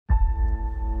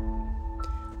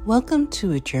Welcome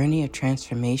to a journey of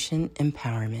transformation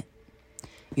empowerment.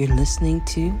 You're listening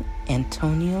to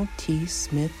Antonio T.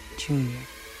 Smith Jr.,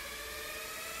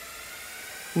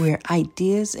 where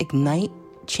ideas ignite,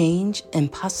 change,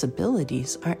 and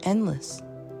possibilities are endless.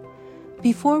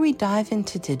 Before we dive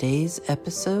into today's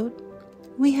episode,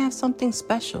 we have something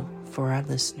special for our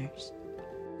listeners.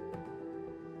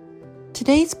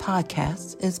 Today's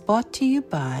podcast is brought to you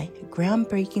by a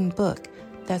groundbreaking book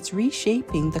that's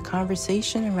reshaping the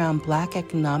conversation around Black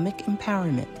economic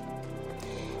empowerment.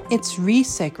 It's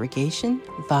Resegregation,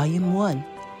 Volume 1,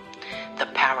 The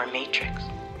Power Matrix,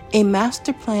 a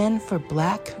master plan for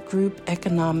Black group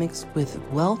economics with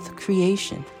wealth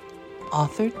creation,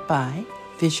 authored by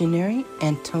visionary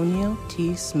Antonio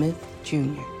T. Smith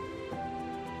Jr.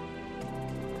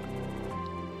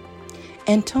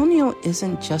 Antonio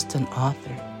isn't just an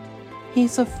author.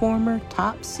 He's a former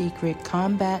top-secret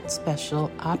combat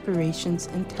special operations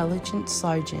intelligence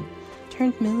sergeant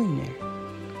turned millionaire.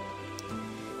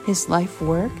 His life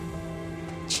work?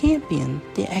 Championed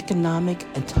the economic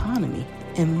autonomy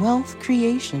and wealth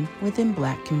creation within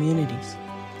Black communities.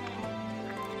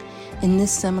 In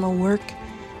this seminal work,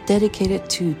 dedicated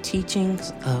to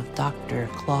teachings of Dr.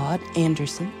 Claude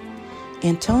Anderson,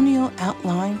 Antonio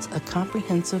outlines a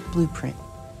comprehensive blueprint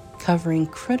covering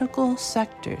critical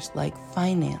sectors like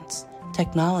finance,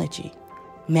 technology,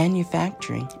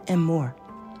 manufacturing, and more.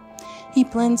 He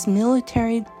blends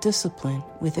military discipline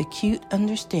with acute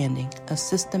understanding of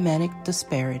systematic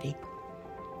disparity.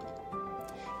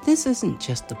 This isn't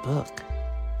just a book.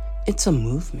 It's a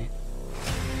movement,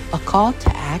 a call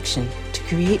to action to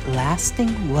create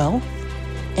lasting wealth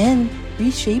and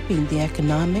reshaping the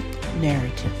economic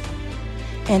narrative.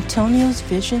 Antonio's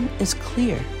vision is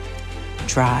clear.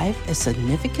 Drive a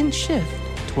significant shift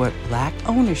toward Black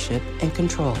ownership and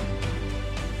control.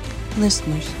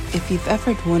 Listeners, if you've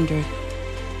ever wondered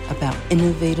about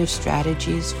innovative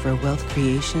strategies for wealth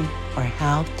creation or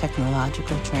how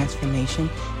technological transformation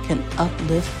can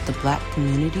uplift the Black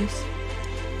communities,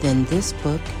 then this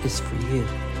book is for you.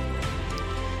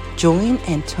 Join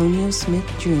Antonio Smith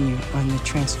Jr. on the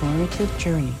transformative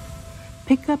journey.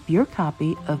 Pick up your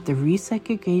copy of the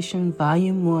Resegregation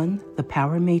Volume 1, The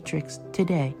Power Matrix,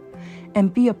 today,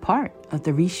 and be a part of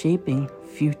the reshaping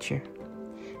future.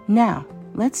 Now,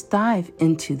 let's dive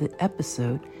into the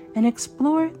episode and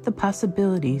explore the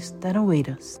possibilities that await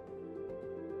us.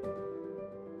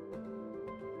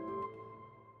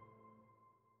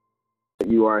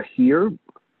 You are here.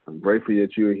 I'm grateful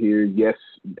that you're here. Yes,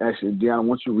 actually, Deanna, I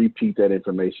want you to repeat that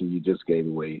information you just gave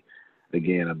away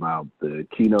again about the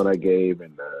keynote I gave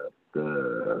and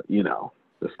the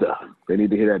stuff. They need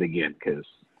to hear that again because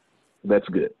that's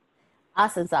good.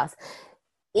 Awesome sauce.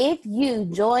 If you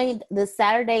joined the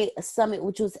Saturday summit,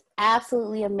 which was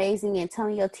absolutely amazing,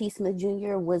 Antonio T. Smith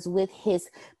Jr. was with his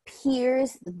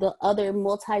peers, the other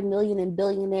multi-million and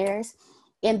billionaires,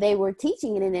 and they were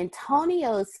teaching. And in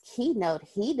Antonio's keynote,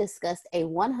 he discussed a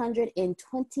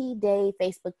 120-day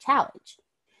Facebook challenge.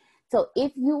 So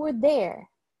if you were there,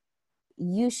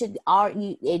 you should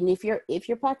and if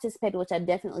you're participating, which I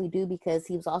definitely do, because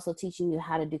he was also teaching you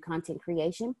how to do content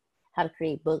creation, how to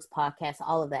create books, podcasts,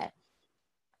 all of that.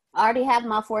 I already have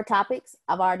my 4 topics.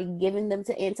 I've already given them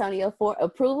to Antonio for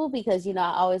approval because, I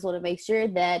always want to make sure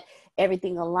that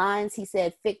everything aligns. He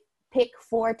said, pick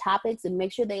 4 topics and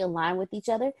make sure they align with each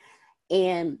other.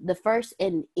 And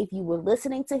if you were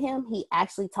listening to him, he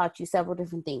actually taught you several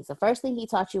different things. The first thing he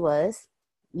taught you was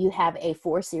you have a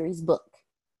 4-series book.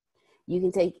 You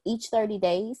can take each 30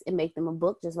 days and make them a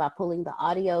book just by pulling the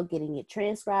audio, getting it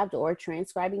transcribed, or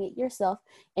transcribing it yourself.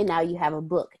 And now you have a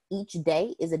book. Each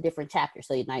day is a different chapter.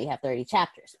 So now you have 30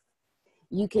 chapters.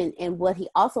 And what he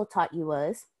also taught you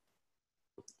was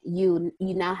you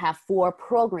now have 4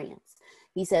 programs.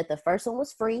 He said the first one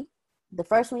was free. The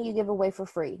first one you give away for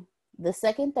free. The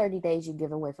second 30 days you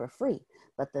give away for free.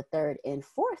 But the third and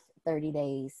fourth 30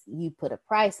 days, you put a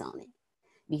price on it,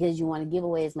 because you want to give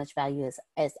away as much value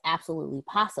as absolutely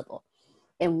possible.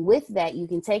 And with that, you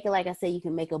can take it, like I said, you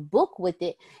can make a book with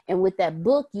it. And with that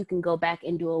book, you can go back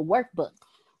and do a workbook.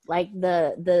 Like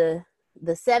the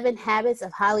 7 Habits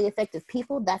of Highly Effective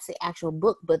People, that's the actual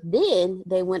book. But then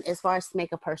they went as far as to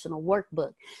make a personal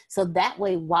workbook. So that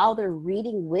way, while they're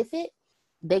reading with it,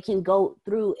 they can go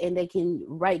through and they can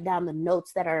write down the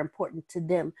notes that are important to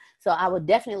them. So I would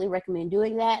definitely recommend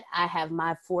doing that. I have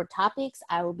my 4 topics.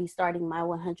 I will be starting my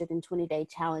 120-day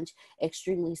challenge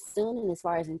extremely soon. And as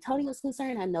far as Antonio is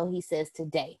concerned, I know he says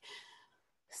today.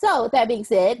 So with that being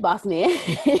said, boss man,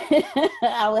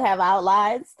 I will have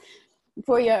outlines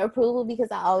for your approval because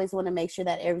I always want to make sure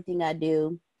that everything I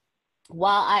do,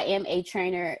 while I am a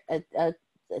trainer,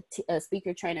 a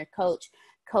speaker, trainer, coach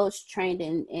trained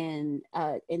and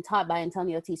taught by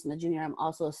Antonio Tisma Jr. I'm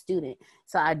also a student.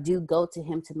 So I do go to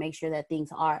him to make sure that things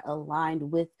are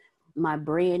aligned with my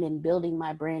brand and building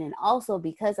my brand. And also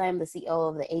because I am the CEO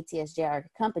of the ATS JR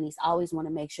companies, I always want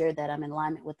to make sure that I'm in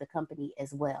alignment with the company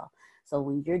as well. So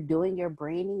when you're doing your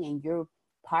branding and you're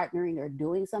partnering or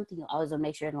doing something, you always want to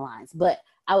make sure it aligns. But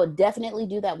I would definitely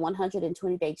do that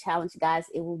 120-day challenge, guys.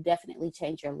 It will definitely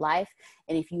change your life.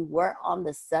 And if you were on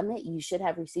the summit, you should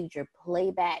have received your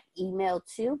playback email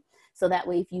too. So that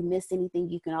way, if you missed anything,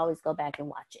 you can always go back and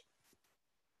watch it.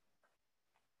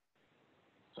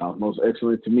 Sounds most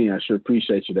excellent to me. I sure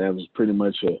appreciate you. That was pretty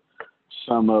much a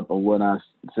sum up of what I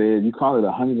said. You call it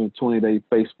a 120-day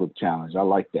Facebook challenge. I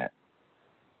like that.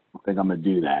 I think I'm going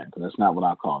to do that. That's not what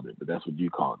I called it, but that's what you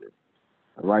called it.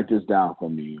 Write this down for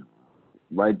me.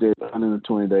 Right there,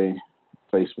 120-day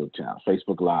Facebook challenge,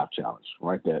 Facebook Live challenge.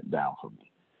 Write that down for me.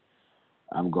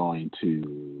 I'm going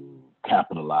to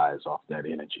capitalize off that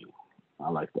energy. I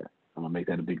like that. I'm going to make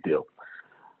that a big deal.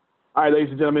 All right,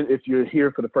 ladies and gentlemen, if you're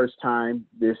here for the first time,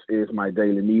 this is my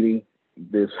daily meeting.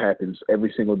 This happens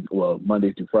every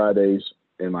Monday through Fridays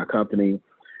in my company.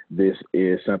 This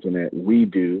is something that we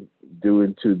do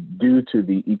due to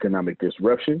the economic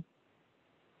disruption.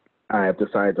 I have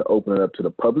decided to open it up to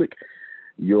the public.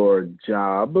 Your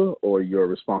job or your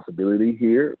responsibility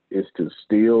here is to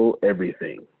steal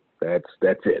everything. That's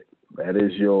it.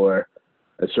 That's your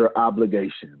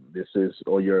obligation. This is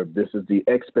the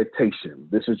expectation.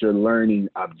 This is your learning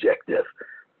objective,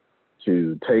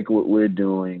 to take what we're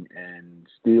doing and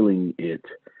steal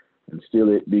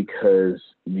it because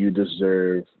you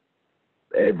deserve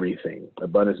everything.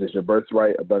 Abundance is your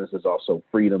birthright. Abundance is also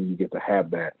freedom. You get to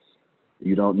have that.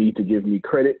 You don't need to give me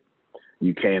credit.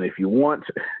 You can if you want.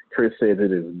 Chris says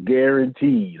it is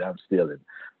guaranteed I'm stealing.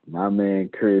 My man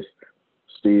Chris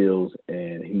steals,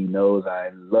 and he knows I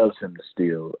loves him to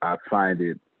steal. I find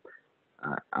it,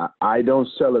 I don't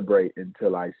celebrate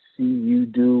until I see you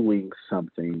doing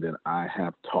something that I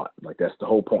have taught. Like, that's the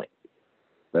whole point.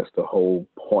 That's the whole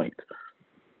point.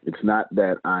 It's not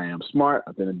that I am smart.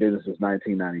 I've been in business since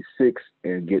 1996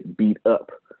 and get beat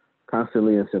up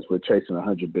constantly. And since we're chasing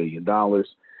 $100 billion,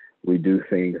 we do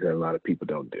things that a lot of people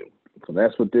don't do. So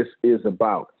that's what this is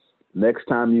about. Next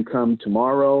time you come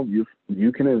tomorrow,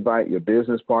 you can invite your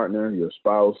business partner, your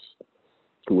spouse,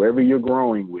 whoever you're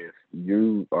growing with.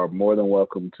 You are more than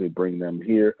welcome to bring them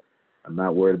here. I'm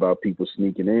not worried about people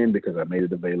sneaking in because I made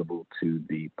it available to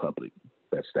the public.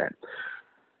 That's that.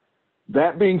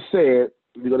 That being said,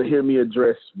 you're going to hear me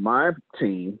address my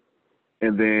team,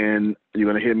 and then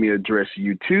you're going to hear me address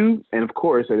you too. And of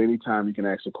course, at any time, you can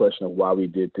ask a question of why we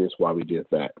did this, why we did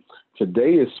that.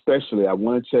 Today, especially, I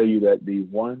want to tell you that the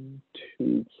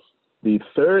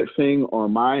third thing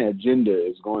on my agenda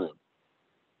is going to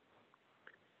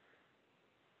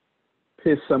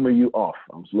piss some of you off.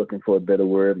 I was looking for a better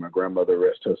word. My grandmother,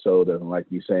 rest her soul, doesn't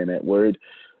like me saying that word,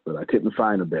 but I couldn't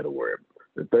find a better word.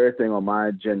 The third thing on my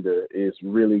agenda is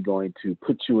really going to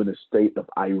put you in a state of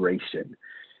iration.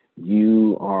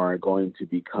 You are going to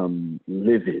become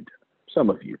livid, some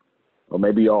of you, or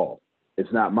maybe all.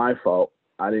 It's not my fault.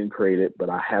 I didn't create it, but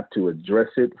I have to address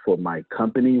it for my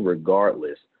company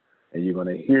regardless, and you're going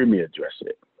to hear me address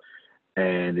it.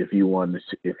 And if you want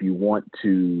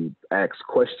to ask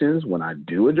questions when I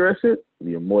do address it,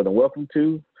 you're more than welcome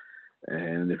to.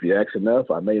 And if you ask enough,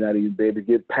 I may not even be able to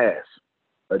get past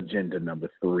agenda number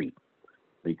 3,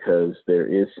 because there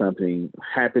is something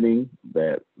happening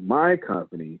that my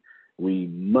company,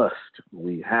 we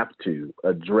have to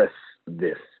address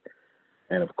this.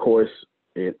 And of course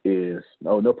it is,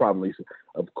 no problem, Lisa.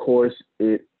 Of course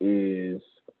it is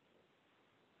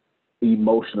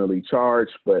emotionally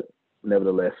charged, but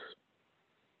nevertheless,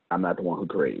 I'm not the one who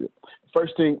created it.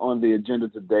 First thing on the agenda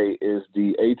today is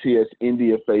the ATS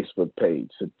India Facebook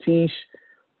page. Satish,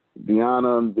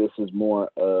 Diana, this is more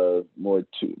for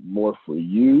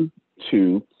you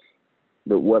too.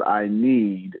 But what I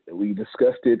need, we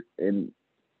discussed it in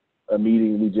a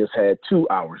meeting we just had 2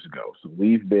 hours ago. So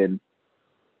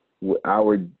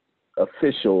our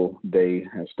official day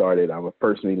has started. Our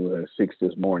first meeting was at 6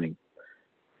 this morning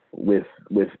with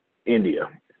India.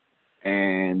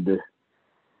 And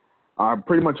I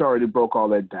pretty much already broke all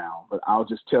that down, but I'll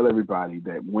just tell everybody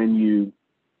that Deanna,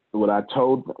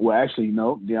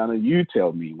 you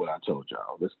tell me what I told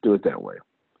y'all. Let's do it that way.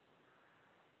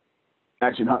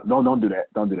 Actually, no, don't do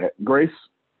that. Don't do that. Grace,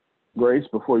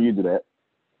 before you do that,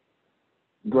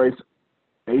 Grace,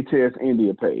 ATS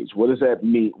India page. What does that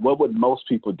mean? What would most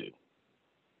people do?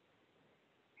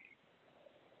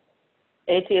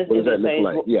 ATS what does India that look page.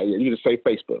 like? Yeah, you just say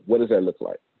Facebook. What does that look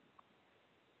like?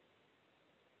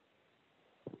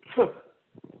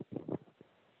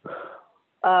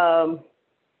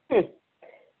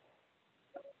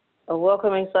 A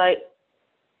welcoming site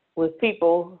with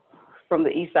people from the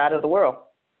east side of the world.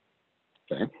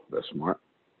 Okay, that's smart.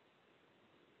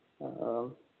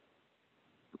 Um,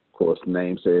 Of course, the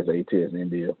name says ATS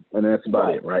India, and that's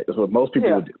about it, right? That's what most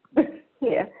people would do.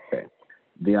 Yeah. Okay.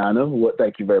 Deanna,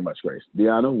 thank you very much, Grace.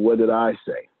 Deanna, what did I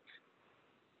say?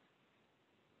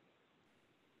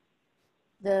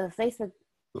 The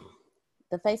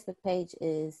Facebook page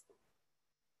is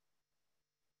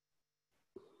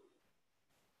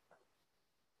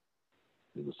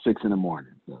It was 6 in the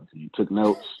morning. So you took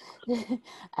notes.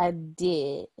 I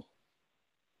did.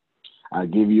 I'll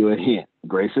give you a hint.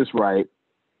 Grace is right.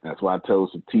 That's why I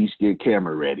told Satish get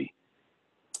camera ready.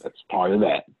 That's part of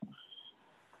that.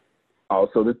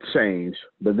 Also the change.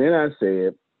 But then I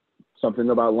said something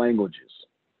about languages.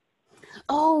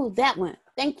 Oh, that one.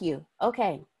 Thank you.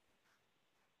 Okay.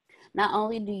 Not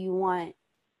only do you want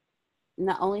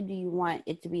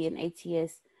it to be an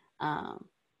ATS,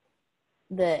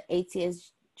 the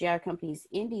ATS JR Companies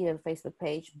India Facebook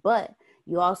page, but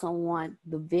you also want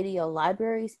the video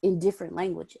libraries in different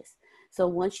languages. So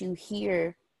once you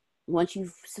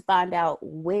find out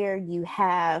where you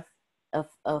have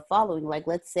a following, like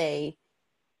let's say,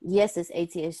 yes, it's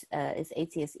ATS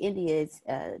India, it's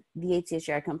the ATS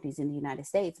JR Companies in the United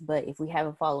States, but if we have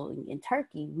a following in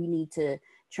Turkey, we need to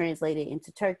translate it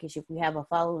into Turkish. If we have a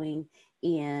following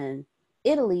in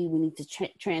Italy, we need to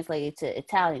translate it to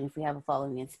Italian. If we have a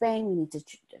following in Spain, we need to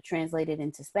translate it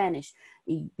into Spanish,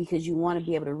 because you want to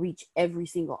be able to reach every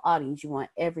single audience. You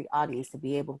want every audience to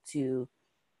be able to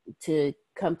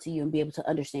come to you and be able to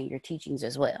understand your teachings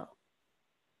as well.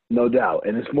 No doubt.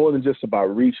 And it's more than just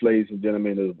about reach, ladies and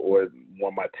gentlemen, or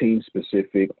one my team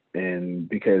specific. And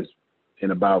because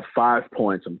in about 5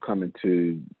 points, I'm coming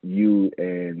to you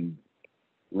and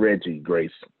Reggie,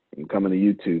 Grace. I'm coming to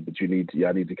YouTube, but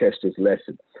y'all need to catch this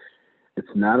lesson.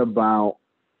 It's not about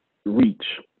reach.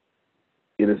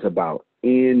 It is about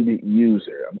end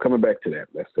user. I'm coming back to that.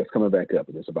 That's coming back up.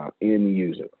 It's about end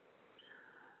user.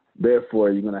 Therefore,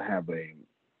 you're going to have a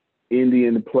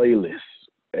Indian playlist.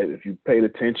 If you paid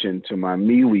attention to my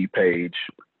MeWe page,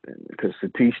 because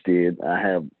Satish did, I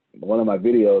have one of my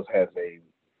videos has a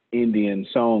Indian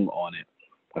song on it.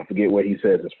 I forget where he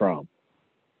says it's from.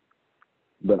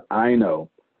 But I know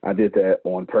I did that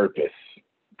on purpose.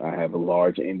 I have a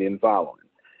large Indian following.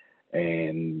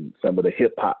 And some of the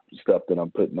hip hop stuff that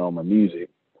I'm putting on my music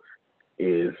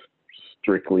is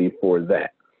strictly for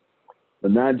that.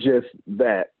 But not just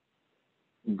that.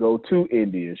 Go to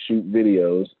India, shoot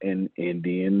videos in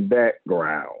Indian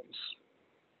backgrounds.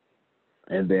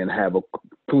 And then have a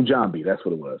Punjabi, that's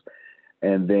what it was.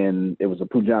 And then it was a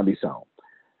Punjabi song.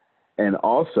 And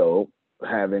also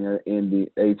having an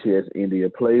ATS India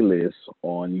playlist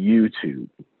on YouTube.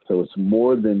 So it's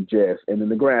more than just, and then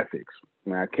the graphics.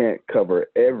 Now, I can't cover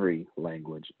every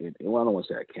language. Well, I don't want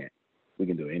to say I can't. We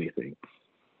can do anything.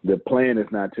 The plan is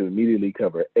not to immediately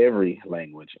cover every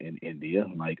language in India,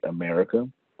 like America.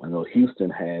 I know Houston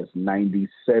has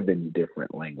 97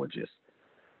 different languages.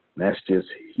 That's just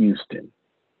Houston.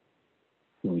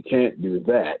 We can't do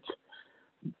that.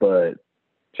 But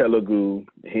Telugu,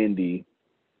 Hindi,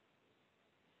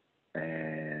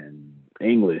 and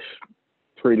English,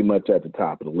 pretty much at the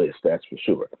top of the list, that's for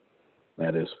sure.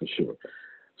 That is for sure.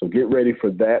 So get ready for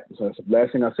that. So that's the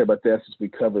last thing I'll say about that, since we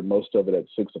covered most of it at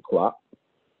 6 o'clock.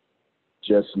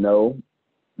 Just know,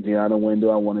 Deanna, when do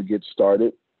I want to get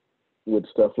started with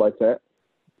stuff like that?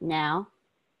 Now.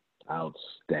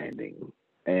 Outstanding.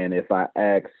 And if I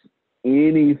ask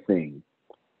anything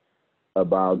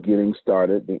about getting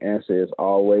started, the answer is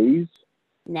always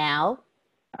now.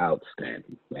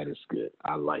 Outstanding. That is good.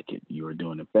 I like it. You are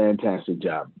doing a fantastic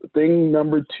job. Thing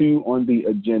number 2 on the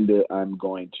agenda, I'm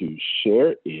going to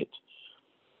share it.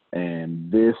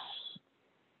 And this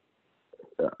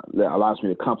that allows me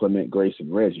to compliment Grace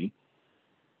and Reggie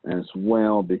as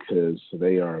well, because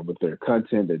they are, with their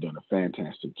content, they're doing a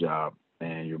fantastic job.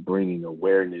 And you're bringing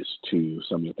awareness to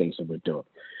some of the things that we're doing.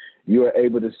 You are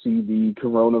able to see the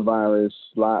coronavirus,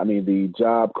 the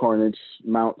job carnage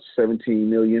mount 17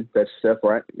 million. That's Steph,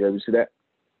 right? You ever see that?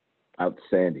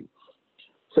 Outstanding.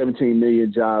 17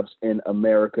 million jobs in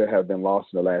America have been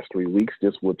lost in the last 3 weeks.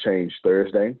 This will change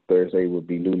Thursday. Thursday will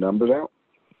be new numbers out.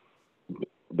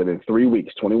 But in 3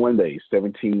 weeks, 21 days,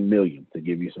 17 million. To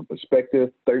give you some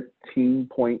perspective,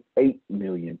 13.8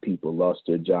 million people lost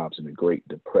their jobs in the Great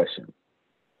Depression.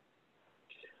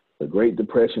 The Great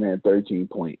Depression had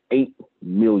 13.8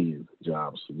 million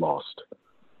jobs lost.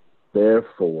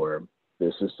 Therefore,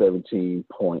 this is 17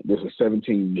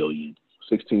 million.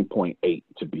 16.8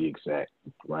 to be exact,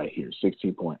 right here,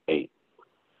 16.8.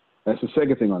 That's the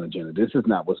second thing on the agenda. This is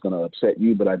not what's going to upset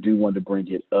you, but I do want to bring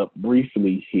it up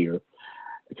briefly here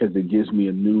because it gives me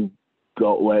a new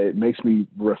goal. Well, it makes me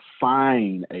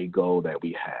refine a goal that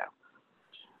we have.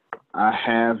 I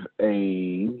have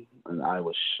and I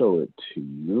will show it to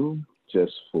you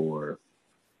just for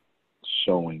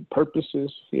showing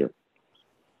purposes here.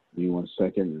 Give me 1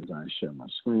 second as I share my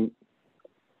screen.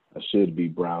 I should be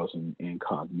browsing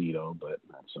incognito, but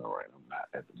that's all right. I'm not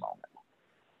at the moment.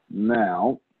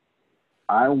 Now,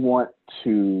 I want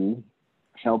to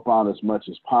help out as much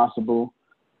as possible.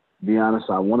 To be honest,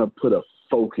 I want to put a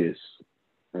focus,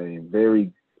 I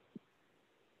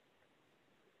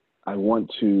want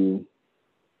to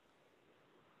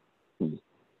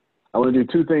do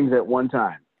two things at one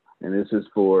time, and this is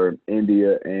for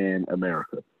India and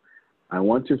America. I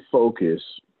want to focus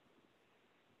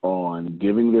on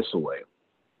giving this away.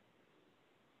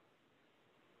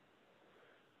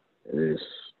 It's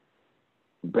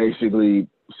basically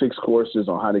 6 courses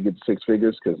on how to get to 6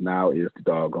 figures because now is the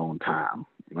doggone time,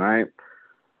 right?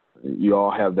 You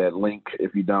all have that link.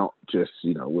 If you don't, just,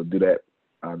 we'll do that.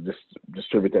 Just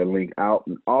distribute that link out.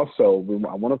 And also,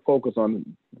 I want to focus on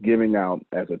giving out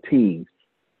as a team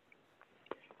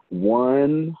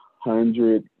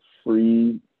 100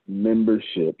 free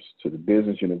memberships to the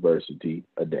business university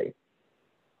a day.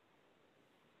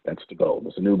 That's the goal.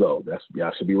 That's a new goal.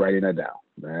 Y'all should be writing that down.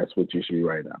 That's what you should be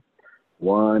writing down.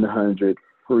 100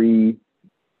 free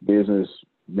business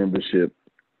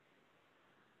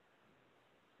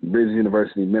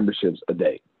university memberships a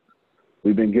day.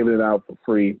 We've been giving it out for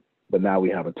free, but now we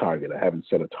have a target. I haven't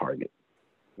set a target.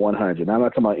 100. Now, I'm not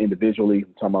talking about individually.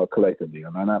 I'm talking about collectively.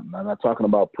 I'm not talking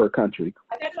about per country.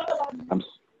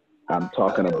 I'm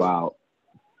talking about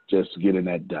just getting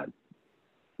that done.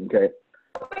 Okay.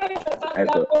 As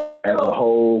a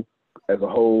whole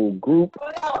group,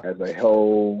 as a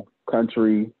whole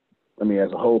country.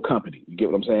 As a whole company. You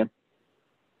get what I'm saying?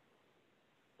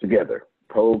 Together,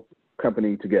 whole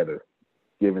company together,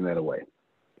 giving that away.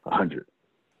 100.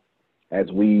 As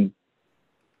we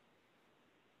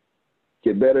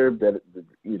get better,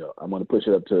 I'm going to push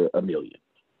it up to a million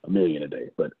a day.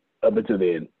 But up until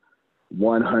then,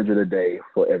 100 a day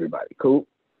for everybody. Cool?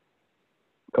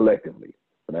 Collectively.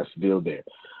 So that's the deal there.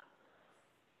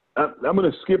 I'm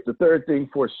going to skip the third thing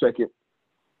for a second.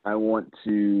 I want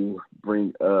to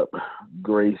bring up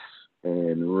Grace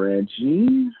and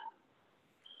Reggie.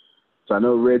 So I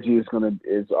know Reggie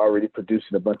is already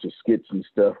producing a bunch of skits and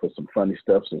stuff with some funny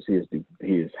stuff, since he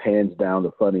is hands down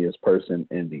the funniest person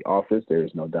in the office. There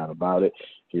is no doubt about it.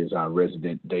 He is our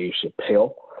resident Dave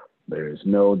Chappelle. There is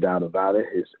no doubt about it.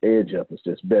 His edge up is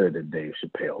just better than Dave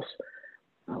Chappelle's.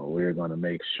 We're going to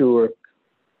make sure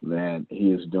that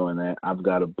he is doing that. I've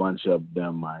got a bunch of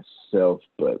them myself,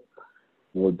 but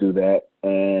we'll do that.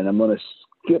 And I'm going to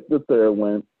skip the third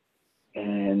one.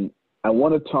 And I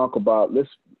want to talk about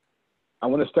I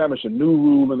want to establish a new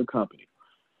rule in the company.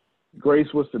 Grace,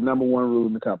 what's the number 1 rule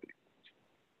in the company?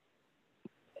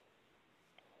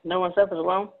 No one suffers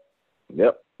alone?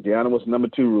 Yep. Deanna, what's the number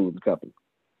 2 rule in the company?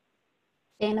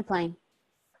 Stay in the plane.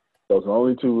 Those are the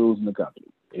only 2 rules in the company.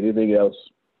 Anything else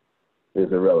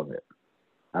is irrelevant.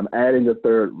 I'm adding a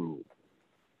third rule.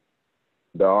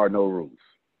 There are no rules.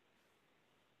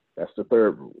 That's the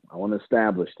third rule. I want to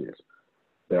establish this.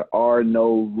 There are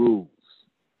no rules.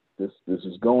 This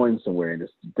is going somewhere, and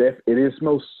it is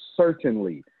most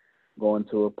certainly going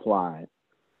to apply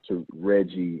to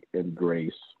Reggie and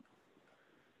Grace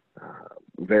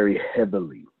very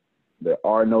heavily. There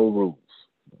are no rules.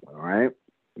 All right?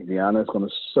 Deanna is going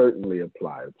to certainly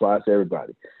apply. It applies to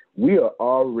everybody. We are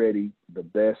already the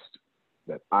best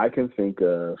that I can think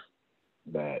of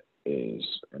that is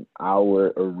in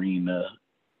our arena,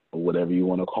 or whatever you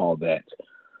want to call that,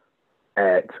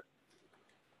 at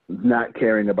not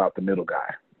caring about the middle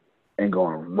guy and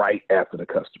going right after the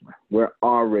customer. We're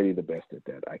already the best at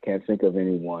that. I can't think of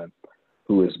anyone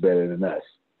who is better than us.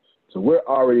 So we're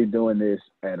already doing this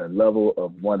at a level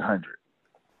of 100.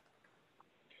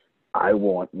 I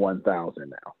want 1,000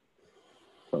 now.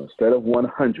 So instead of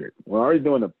 100, we're already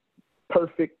doing a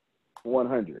perfect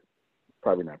 100.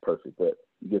 Probably not perfect, but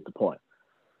you get the point.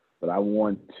 But I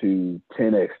want to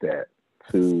 10x that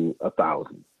to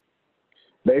 1,000.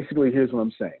 Basically, here's what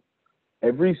I'm saying.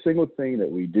 Every single thing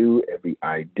that we do, every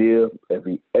idea,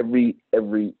 everything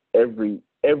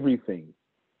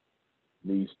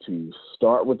needs to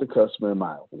start with the customer in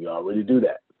mind. We already do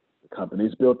that. The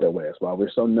company's built that way. That's why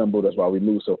we're so nimble. That's why we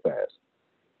move so fast.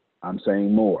 I'm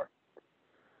saying more.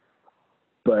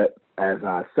 But as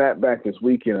I sat back this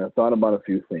weekend, I thought about a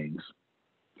few things.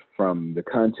 from the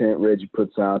content Reggie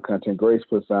puts out, content Grace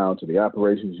puts out, to the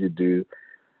operations you do,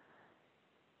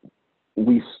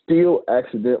 we still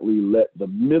accidentally let the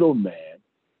middleman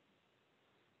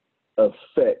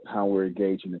affect how we're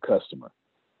engaging the customer.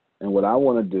 And what I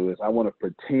want to do is I want to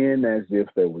pretend as if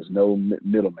there was no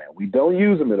middleman. We don't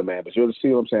use a middleman, but you'll see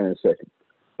what I'm saying in a second.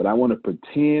 But I want to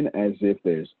pretend as if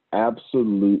there's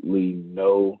absolutely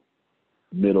no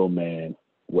middleman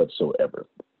whatsoever.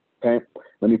 Okay?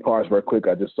 Let me pause real quick.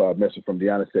 I just saw a message from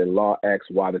Deanna said, Law asks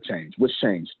why the change. Which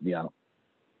changed, Deanna?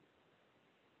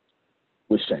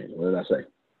 Which changed? What did I say?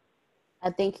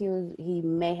 I think he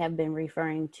may have been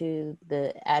referring to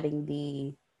the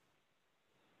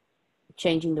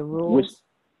changing the rules.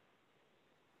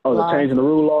 The changing the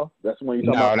rule law? That's the one you're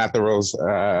talking about? No, not the rules.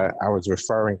 I was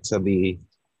referring to the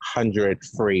 100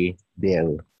 free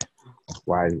daily.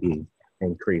 Why the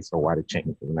increase or why the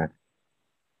change in that?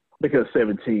 Because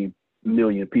 17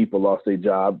 million people lost their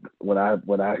job. When I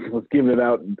was giving it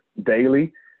out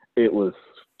daily, it was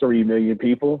 3 million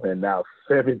people, and now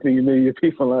 17 million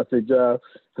people lost their job.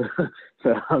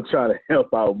 So I'm trying to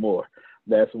help out more.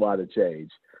 That's why the change.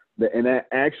 And that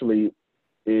actually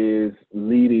is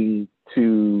leading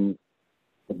to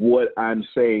what I'm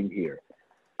saying here.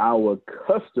 Our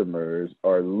customers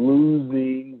are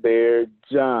losing their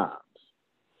jobs,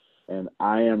 and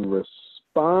I am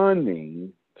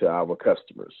responding to our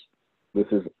customers. This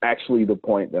is actually the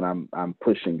point that I'm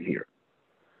pushing here.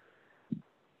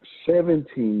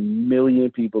 17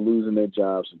 million people losing their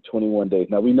jobs in 21 days.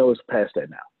 Now, we know it's past that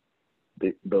now.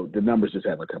 The numbers just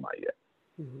haven't come out yet.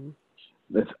 Mm-hmm.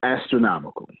 That's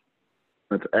astronomical.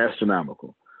 That's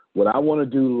astronomical. What I want to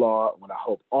do, Law, what I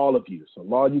hope all of you, so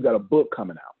Law, you got a book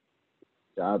coming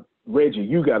out. Reggie,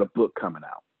 you got a book coming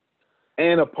out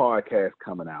and a podcast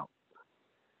coming out.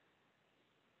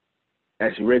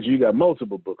 Actually, Reggie, you got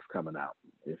multiple books coming out.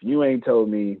 If you ain't told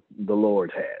me, the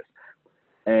Lord has.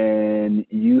 And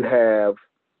you have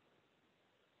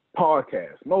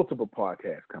podcasts, multiple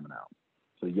podcasts coming out.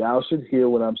 So y'all should hear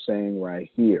what I'm saying right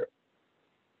here.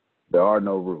 There are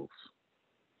no rules.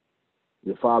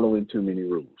 You're following too many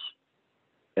rules.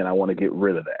 And I want to get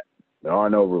rid of that. There are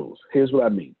no rules. Here's what I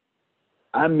mean.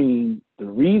 I mean, the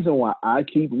reason why I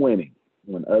keep winning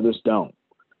when others don't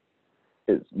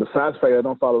is, besides the fact I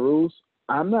don't follow rules,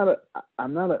 I'm not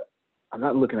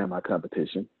looking at my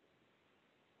competition.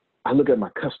 I look at my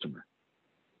customer.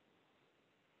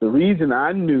 The reason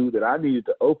I knew that I needed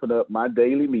to open up my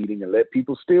daily meeting and let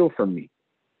people steal from me,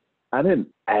 I didn't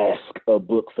ask a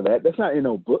book for that. That's not in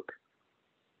no book.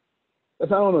 That's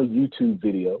not on a YouTube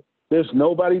video. There's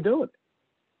nobody doing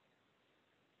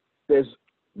it.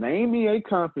 Name me a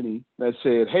company that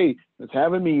said, hey, let's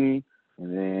have a meeting,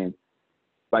 and then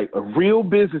like a real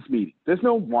business meeting. There's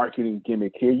no marketing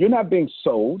gimmick here. You're not being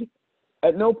sold.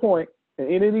 At no point in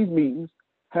any of these meetings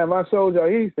have I sold y'all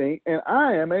anything, and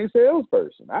I am a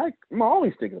salesperson. I'm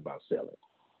always thinking about selling.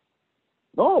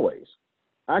 Always.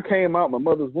 I came out my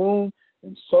mother's womb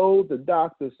and sold the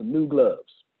doctor some new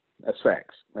gloves. That's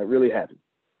facts. That really happened.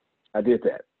 I did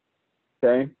that.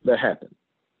 Okay? That happened.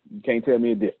 You can't tell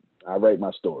me a different. I write my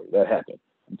story. That happened.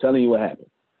 I'm telling you what happened.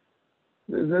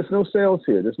 There's no sales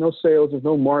here. There's no sales. There's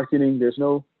no marketing. There's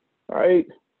nothing.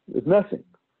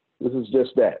 This is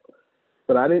just that.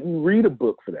 But I didn't read a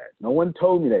book for that. No one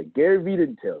told me that. Gary Vee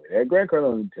didn't tell me that. Grant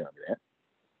Cardone didn't tell me that.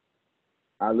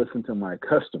 I listened to my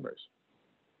customers.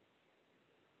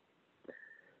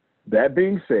 That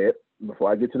being said,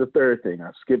 before I get to the third thing,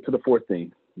 I'll skip to the fourth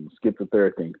thing. Skip the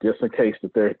third thing, just in case the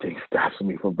third thing stops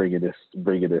me from bringing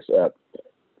this up.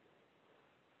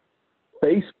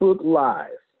 Facebook Live,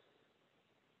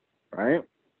 right?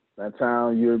 That's how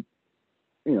you're,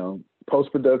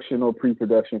 post-production or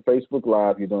pre-production. Facebook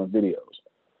Live, you're doing videos.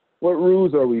 What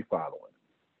rules are we following?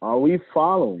 Are we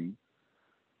following,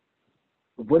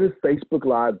 what if Facebook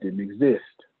Live didn't exist?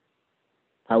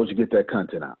 How would you get that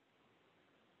content out?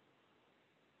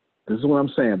 This is what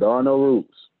I'm saying. There are no rules.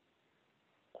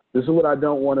 This is what I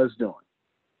don't want us doing.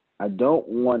 I don't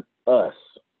want us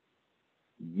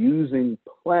using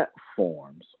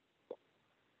platforms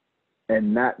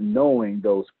and not knowing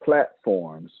those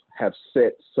platforms have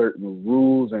set certain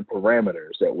rules and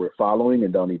parameters that we're following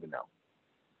and don't even know.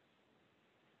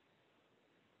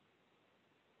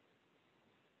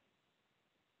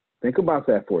 Think about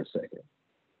that for a second.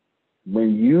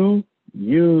 When you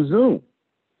use Zoom,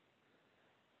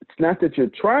 it's not that you're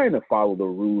trying to follow the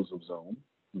rules of Zoom.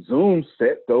 Zoom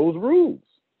set those rules.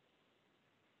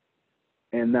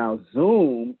 And now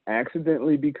Zoom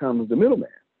accidentally becomes the middleman.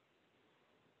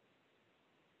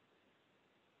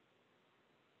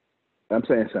 I'm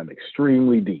saying something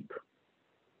extremely deep.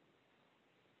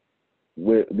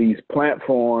 with these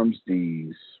platforms,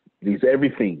 these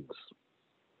everythings,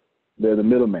 they're the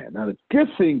middleman. Now, the good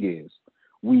thing is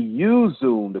we use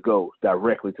Zoom to go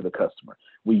directly to the customer.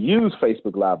 We use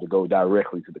Facebook Live to go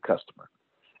directly to the customer.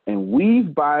 And we've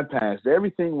bypassed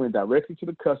everything, went directly to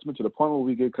the customer to the point where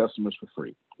we get customers for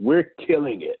free. We're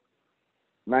killing it.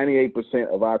 98%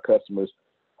 of our customers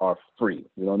are free.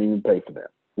 We don't even pay for them.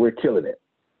 We're killing it.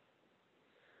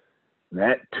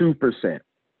 That 2%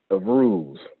 of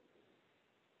rules,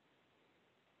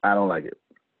 I don't like it.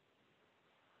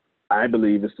 I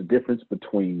believe it's the difference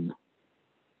between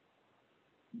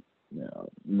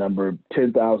number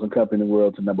 10,000 company in the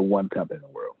world to number 1 company in the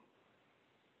world.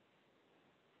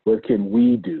 What can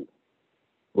we do?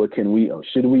 What can we own?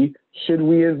 Should we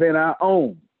invent our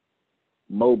own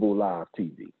mobile live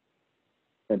TV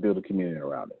and build a community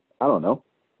around it? I don't know.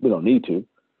 We don't need to.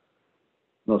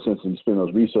 No sense in spending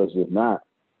those resources if not.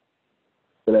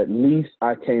 But at least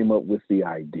I came up with the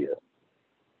idea.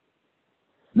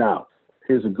 Now,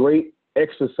 here's a great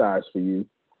exercise for you.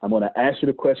 I'm going to ask you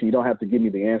the question. You don't have to give me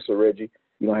the answer, Reggie.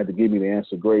 You don't have to give me the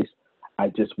answer, Grace. I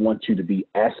just want you to be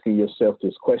asking yourself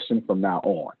this question from now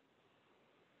on.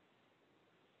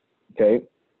 Okay?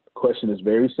 The question is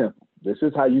very simple. This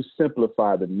is how you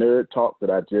simplify the nerd talk that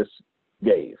I just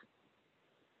gave.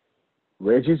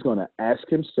 Reggie's going to ask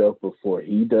himself before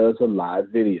he does a live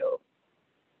video,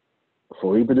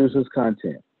 before he produces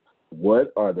content,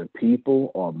 what are the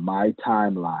people on my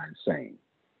timeline saying?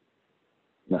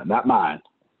 No, not mine,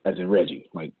 as in Reggie.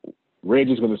 Like,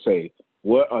 Reggie's going to say,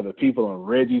 what are the people on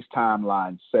Reggie's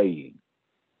timeline saying?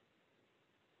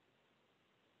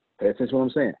 Pay attention to what I'm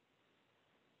saying.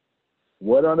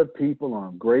 What are the people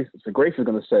on Grace? So Grace is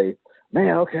going to say,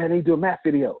 man, okay, I need to do a math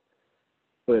video.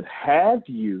 But have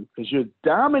you, because you're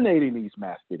dominating these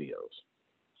math videos,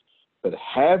 but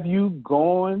have you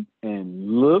gone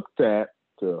and looked at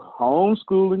the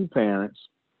homeschooling parents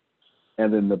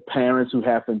and then the parents who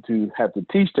happen to have to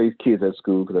teach their kids at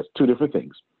school, because that's two different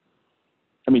things.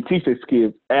 I mean, teach their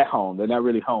kids at home. They're not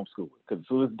really homeschooling, because as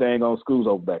soon as dang on schools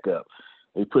open back up,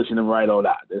 they're pushing them right on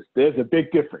out. There's a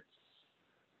big difference.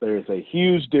 There's a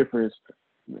huge difference.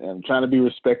 I'm trying to be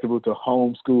respectable to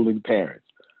homeschooling parents.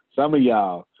 Some of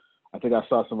y'all, I think I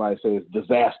saw somebody say it's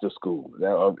disaster school.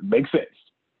 That makes sense.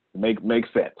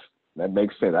 Makes sense. That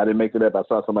makes sense. I didn't make it up. I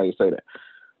saw somebody say that.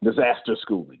 Disaster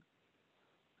schooling.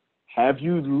 Have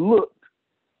you looked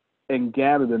and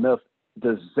gathered enough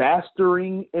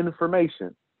disastering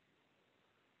information?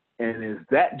 And is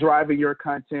that driving your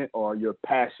content, or your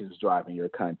passions driving your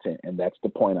content? And that's the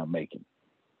point I'm making.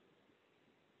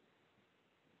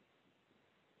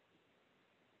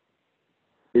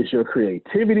 Is your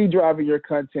creativity driving your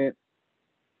content,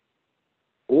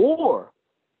 or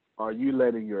are you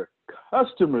letting your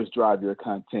customers drive your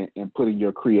content and putting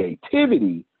your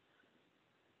creativity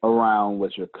around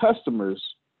what your customers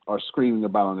are screaming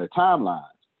about on their timelines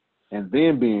and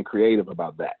then being creative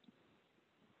about that?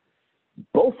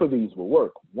 Both of these will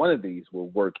work. One of these will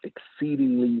work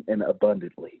exceedingly and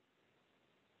abundantly.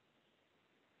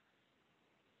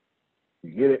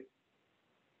 You get it?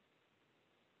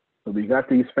 So we got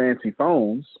these fancy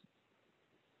phones,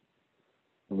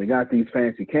 and we got these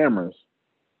fancy cameras,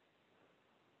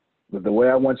 but the way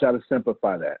I want y'all to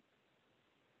simplify that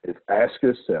is ask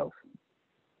yourself,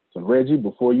 so Reggie,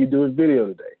 before you do a video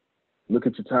today, look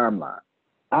at your timeline.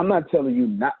 I'm not telling you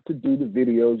not to do the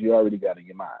videos you already got in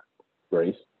your mind,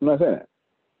 Grace. I'm not saying that.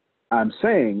 I'm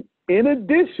saying, in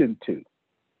addition to,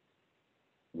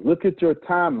 look at your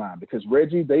timeline, because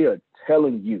Reggie, they are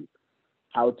telling you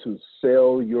how to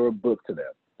sell your book to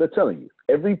them. They're telling you.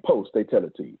 Every post, they tell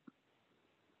it to you.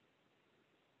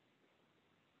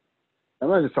 I'm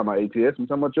not just talking about ATS. I'm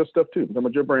talking about your stuff too. I'm talking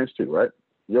about your brands too, right?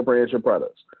 Your brands, your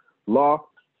products. Law,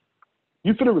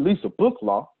 you finna release a book,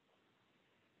 Law.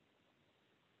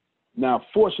 Now,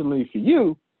 fortunately for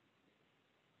you,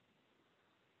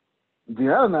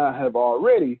 Deanna and I have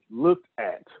already looked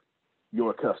at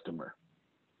your customer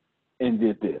and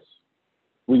did this.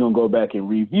 We're going to go back and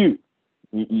review.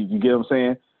 You get what I'm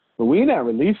saying? But we're not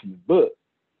releasing the book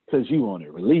because you want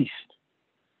it released.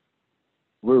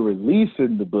 We're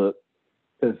releasing the book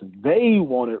because they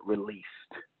want it released.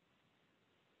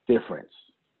 Difference.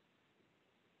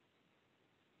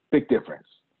 Big difference.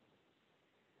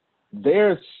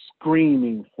 They're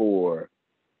screaming for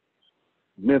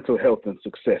mental health and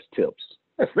success tips.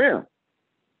 That's them.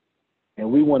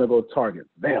 And we want to go target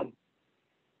them.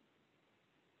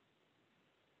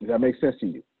 Does that make sense to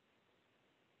you?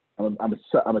 I'm going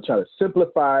to try to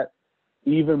simplify it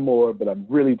even more, but I'm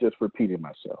really just repeating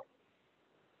myself.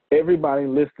 Everybody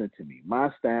listening to me,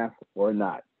 my staff or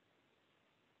not,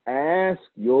 ask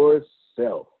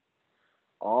yourself,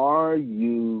 are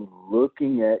you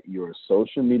looking at your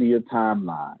social media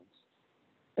timelines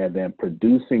and then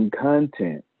producing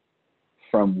content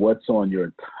from what's on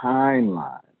your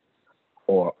timeline?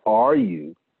 Or are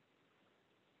you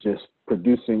just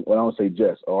producing, well, I don't say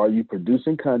just, or are you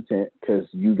producing content because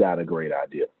you got a great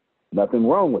idea? Nothing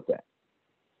wrong with that.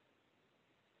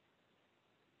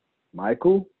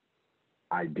 Michael,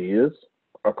 ideas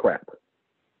are crap.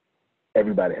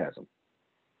 Everybody has them.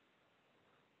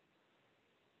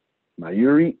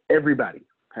 Mayuri, everybody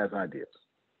has ideas.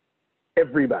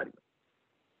 Everybody.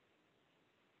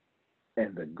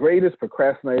 And the greatest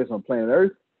procrastinators on planet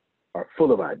Earth are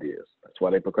full of ideas. That's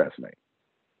why they procrastinate.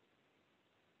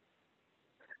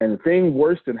 And the thing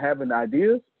worse than having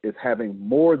ideas is having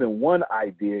more than one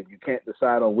idea and you can't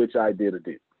decide on which idea to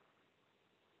do.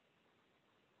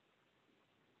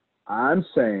 I'm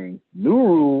saying, new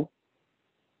rule,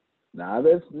 now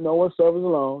that no one suffers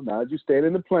alone, now that you stand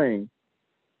in the plane,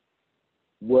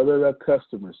 what are the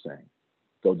customers saying?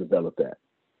 Go develop that.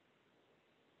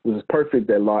 It was perfect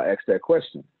that Law asked that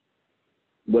question.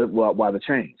 Why the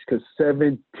change? Because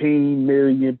 17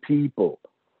 million people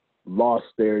lost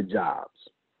their jobs.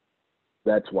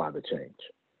 That's why the change.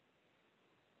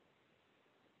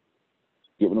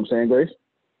 Get what I'm saying, Grace?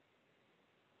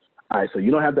 All right, so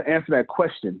you don't have to answer that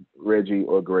question, Reggie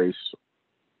or Grace,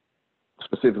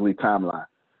 specifically timeline.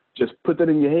 Just put that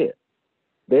in your head.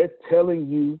 They're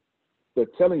telling you how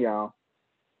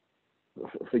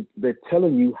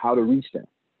to reach them.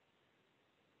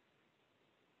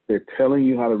 They're telling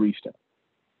you how to reach them.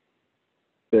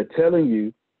 They're telling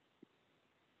you,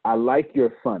 I like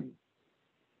your funny.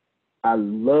 I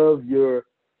love your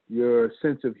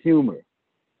sense of humor.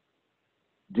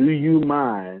 Do you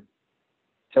mind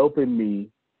helping me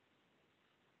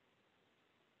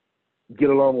get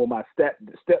along with my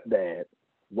stepdad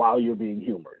while you're being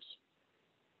humorous?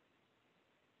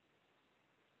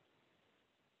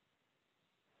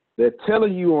 They're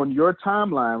telling you on your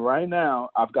timeline right now,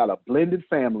 I've got a blended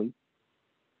family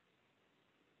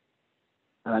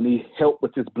and I need help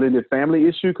with this blended family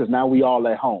issue because now we all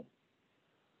at home.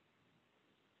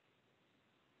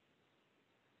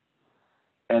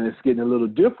 And it's getting a little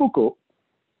difficult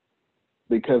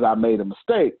because I made a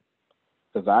mistake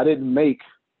because I didn't make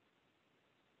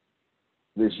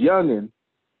this youngin'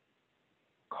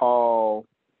 call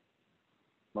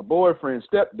my boyfriend's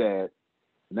stepdad.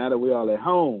 Now that we're all at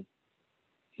home,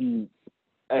 he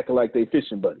acting like they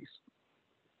fishing buddies.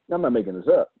 Now, I'm not making this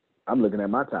up. I'm looking at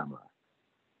my timeline.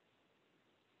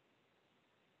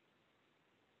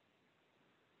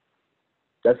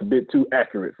 That's a bit too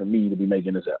accurate for me to be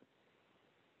making this up.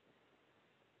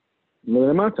 I'm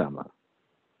looking at my timeline,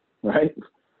 right?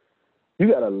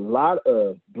 You got a lot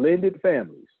of blended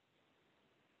families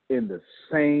in the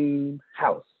same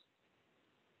house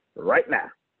right now.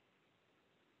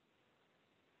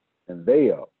 And they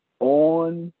are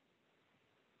on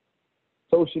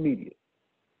social media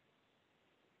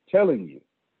telling you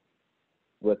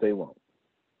what they want.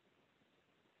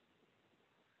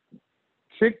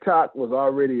 TikTok was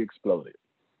already exploded.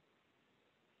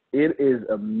 It is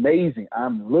amazing.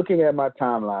 I'm looking at my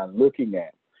timeline, looking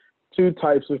at two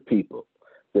types of people.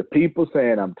 The people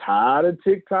saying, I'm tired of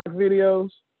TikTok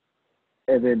videos,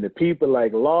 and then the people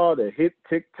like Law that hit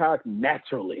TikTok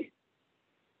naturally.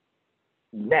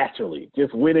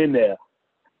 Just went in there,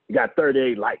 got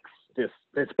 38 likes, just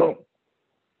boom,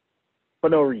 for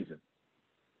no reason.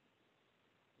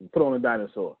 Put on a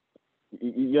dinosaur.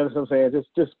 You understand what I'm saying?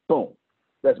 Just boom.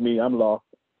 That's me. I'm Law.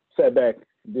 Sat back,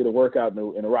 did a workout in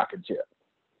a rocking chair.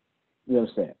 You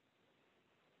understand?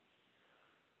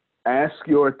 Ask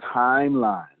your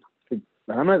timeline.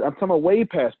 I'm talking about way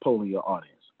past polling your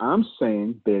audience. I'm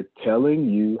saying they're telling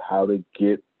you how to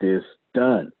get this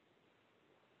done.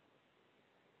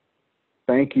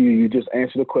 Thank you. You just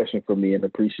answered the question for me in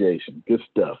appreciation. Good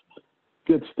stuff.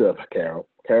 Good stuff, Carol.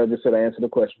 Carol just said I answered the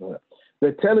question for her.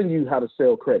 They're telling you how to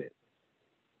sell credit.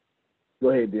 Go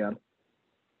ahead, Deanna.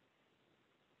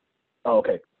 Oh,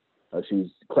 okay. She's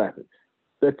clapping.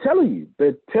 They're telling you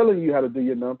how to do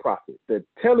your nonprofit. They're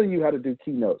telling you how to do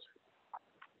keynotes.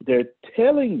 They're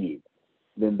telling you,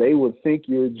 then they would think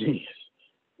you're a genius.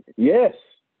 Yes,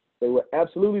 they would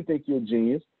absolutely think you're a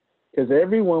genius because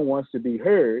everyone wants to be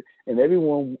heard and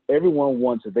everyone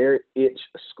wants their itch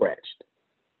scratched.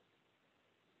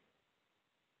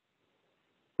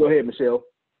 Go ahead, Michelle.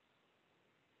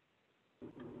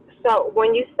 So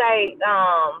when you say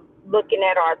looking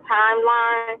at our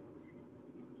timeline,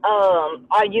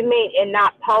 are you meaning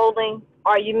not polling?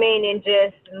 Are you meaning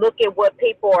just look at what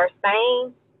people are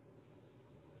saying?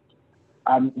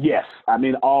 Yes, I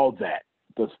mean all that.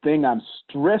 the thing I'm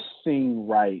stressing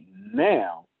right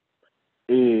now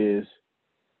is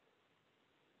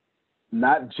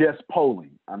not just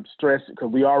polling. I'm stressing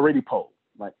because we already poll.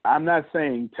 Like, I'm not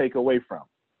saying take away from.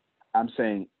 I'm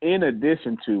saying in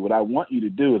addition to, what I want you to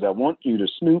do is I want you to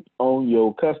snoop on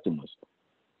your customers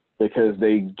because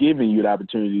they've given you the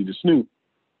opportunity to snoop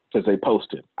because they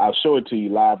posted. I'll show it to you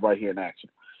live right here in action.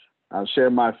 I'll share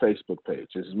my Facebook page.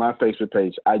 This is my Facebook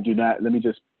page. I do not, let me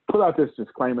just put out this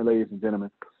disclaimer, ladies and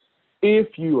gentlemen.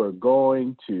 If you are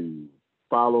going to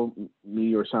follow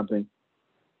me or something,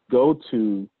 go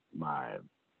to my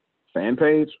fan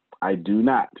page. I do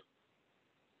not.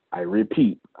 I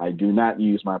repeat, I do not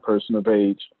use my personal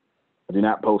page. I do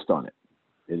not post on it.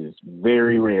 It is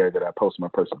very rare that I post on my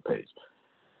personal page.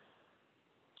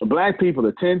 Black people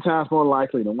are 10 times more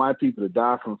likely than white people to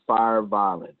die from fire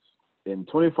violence. In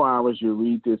 24 hours, you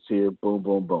read this here, boom,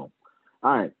 boom, boom.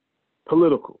 All right,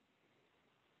 political.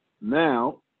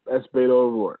 Now, that's Beto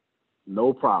O'Rourke.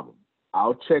 No problem.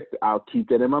 I'll keep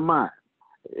that in my mind.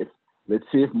 Let's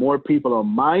see if more people on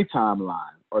my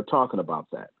timeline are talking about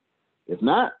that. If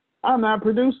not, I'm not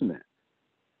producing it.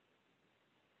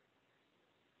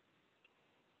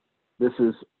 This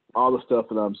is all the stuff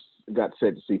that I'm got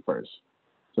set to see first.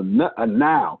 So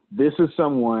now, this is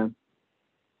someone,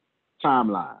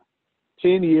 timeline,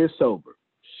 10 years sober.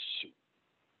 Shoot.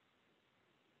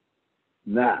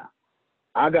 Now,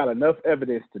 I got enough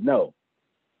evidence to know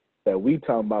that we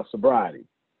talking about sobriety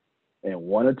in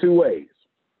one or two ways.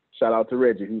 Shout out to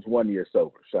Reggie, who's 1 year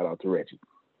sober. Shout out to Reggie.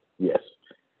 Yes.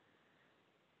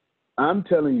 I'm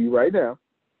telling you right now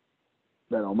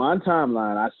that on my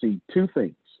timeline, I see two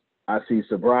things. I see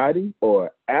sobriety,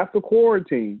 or after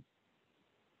quarantine,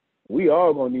 we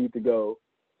all going to need to go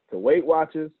to Weight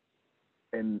Watchers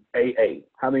and AA.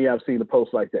 How many of y'all have seen a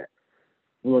post like that?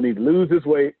 We're going to need to lose this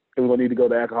weight, and we're going to need to go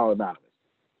to Alcohol Anonymous.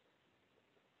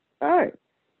 All right.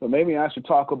 So maybe I should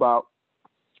talk about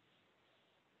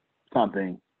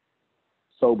something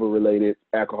sober-related,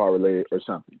 alcohol-related, or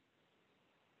something.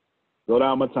 Go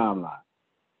down my timeline.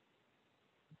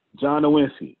 John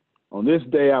Nowinski. On this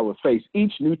day, I will face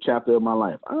each new chapter of my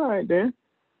life. All right, then.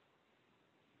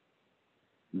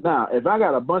 Now, if I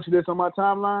got a bunch of this on my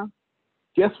timeline,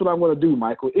 guess what I'm going to do,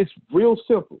 Michael? It's real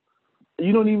simple.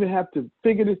 You don't even have to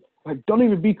figure this. Like, don't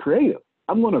even be creative.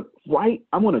 I'm going to write.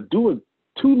 I'm going to do a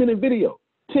 2-minute video,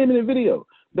 10-minute video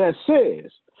that says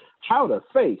how to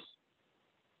face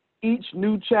each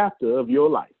new chapter of your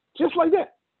life. Just like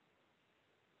that.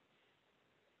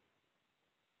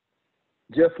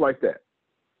 Just like that.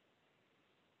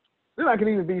 Then I can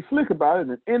even be slick about it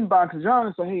and inbox John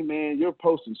and say, hey, man, your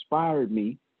post inspired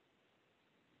me.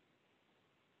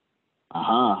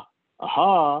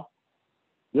 Your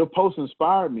post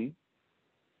inspired me.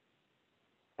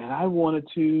 And I wanted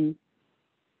to,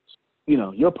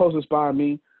 your post inspired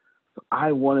me. So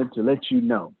I wanted to let you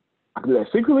know. I could do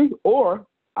that secretly, or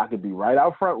I could be right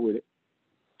out front with it.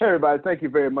 Hey, everybody, thank you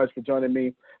very much for joining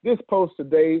me. This post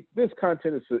today, this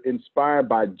content is inspired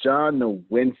by John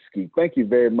Nowinski. Thank you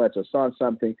very much. I saw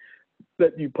something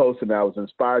that you posted and I was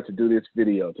inspired to do this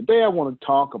video. Today, I want to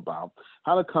talk about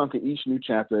how to conquer each new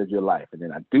chapter of your life. And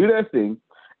then I do that thing,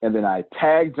 and then I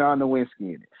tag John Nowinski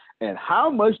in it. And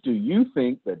how much do you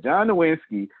think that John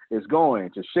Nowinski is going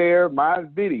to share my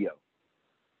video?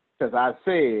 Because I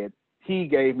said he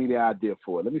gave me the idea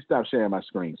for it. Let me stop sharing my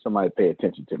screen. Somebody pay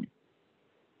attention to me.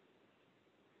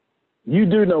 You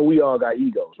do know we all got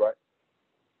egos, right?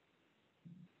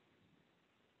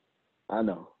 I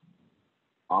know.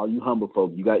 All you humble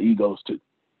folk, you got egos too.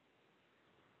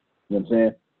 You know what I'm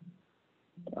saying?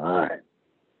 All right.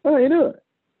 How you doing?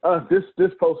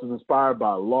 This post is inspired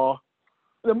by law.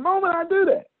 The moment I do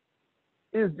that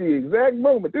is the exact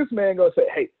moment this man gonna say,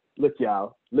 hey, look,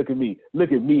 y'all, look at me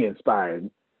inspiring,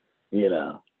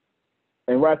 And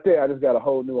right there, I just got a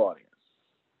whole new audience.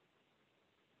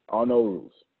 All no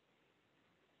rules.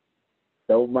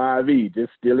 Don't mind me,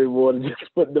 just stealing water,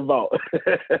 just put in the vault.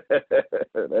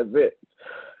 That's it.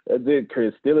 That's it,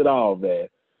 Chris. Steal it all, man.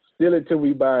 Steal it till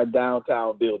we buy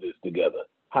downtown buildings together,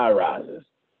 high rises.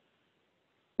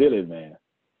 Steal it, man.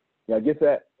 Y'all get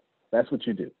that? That's what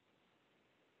you do.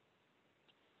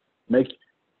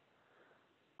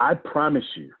 I promise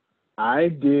you, I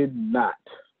did not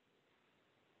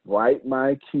write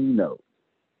my keynote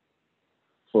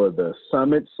for the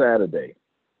summit Saturday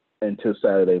until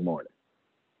Saturday morning.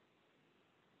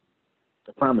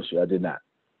 I promise you, I did not.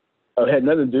 It had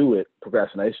nothing to do with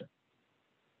procrastination.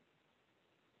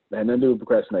 It had nothing to do with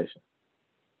procrastination.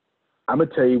 I'm going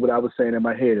to tell you what I was saying in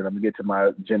my head, and I'm going to get to my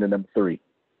agenda number 3.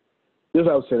 This is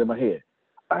what I was saying in my head.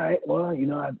 All right, well,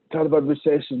 I talked about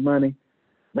recession money.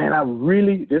 Man,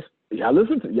 y'all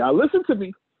listen to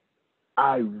me.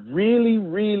 I really,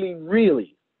 really,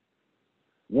 really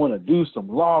want to do some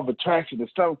law of attraction and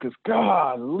stuff because,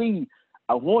 golly,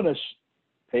 I want to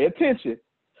pay attention.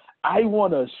 I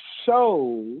want to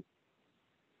show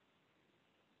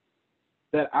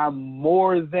that I'm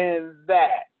more than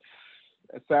that.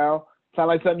 That sound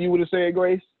like something you would have said,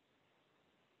 Grace?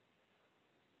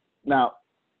 Now,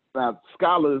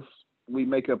 scholars, we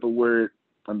make up a word.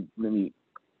 And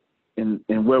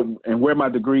where my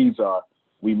degrees are,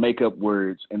 we make up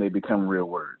words and they become real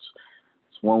words.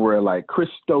 It's one word like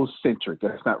Christocentric.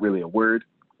 That's not really a word.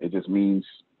 It just means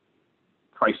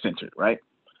Christ-centered, right?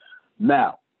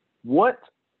 Now, what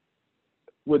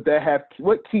would that have?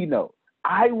 What keynote?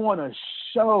 I want to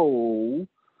show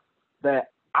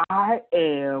that I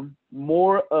am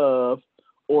more of,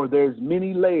 or there's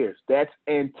many layers. That's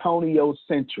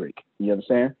Antonio-centric. You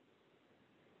understand?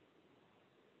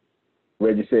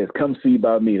 Reggie says, come see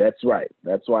about me. That's right.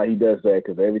 That's why he does that,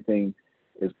 because everything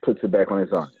puts it back on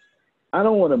his audience. I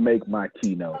don't want to make my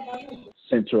keynote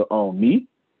central on me.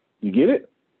 You get it?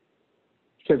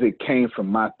 Because it came from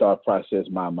my thought process,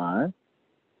 my mind.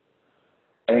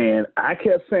 And I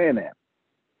kept saying that.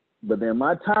 But then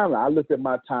my timeline, I looked at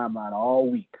my timeline all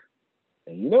week.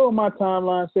 And you know what my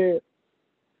timeline said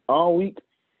all week?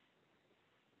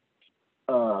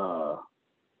 I'm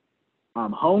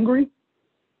hungry.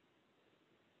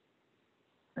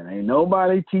 And ain't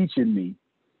nobody teaching me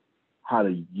how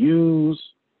to use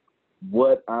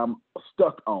what I'm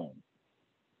stuck on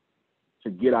to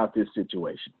get out this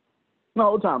situation. My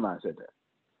whole timeline said that.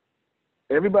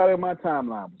 Everybody on my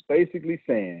timeline was basically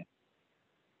saying,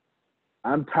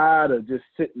 I'm tired of just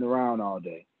sitting around all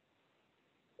day.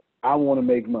 I want to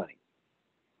make money.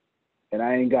 And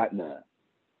I ain't got none.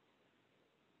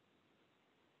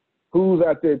 Who's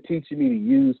out there teaching me to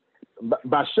use,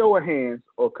 by show of hands,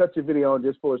 or cut your video on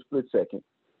just for a split second,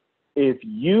 if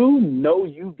you know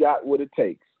you got what it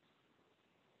takes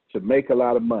to make a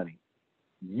lot of money,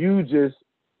 you just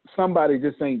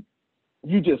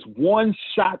one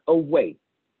shot away.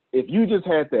 If you just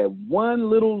had that one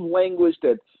little language,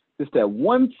 that just that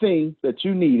one thing that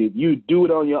you needed, you do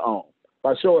it on your own.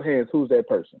 By show of hands, who's that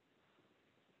person?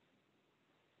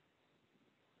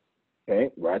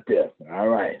 Okay, right there. All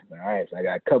right. So I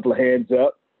got a couple of hands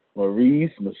up.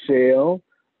 Maurice, Michelle,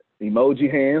 emoji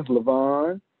hands,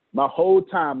 Levon. My whole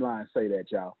timeline say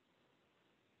that, y'all.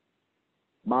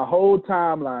 My whole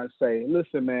timeline say,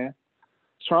 listen, man,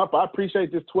 Trump, I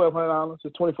appreciate this $1,200,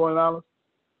 this $2,400,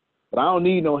 but I don't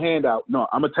need no handout. No,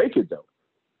 I'm going to take it, though.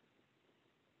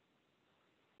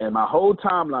 And my whole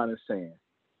timeline is saying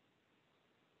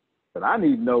that I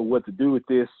need to know what to do with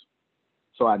this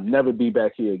so I never be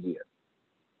back here again.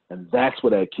 And that's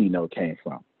where that keynote came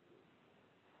from.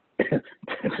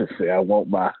 I want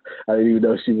my, I didn't even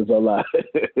know she was alive.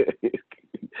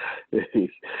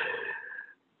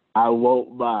 I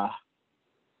want my,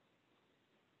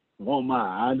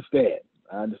 I understand,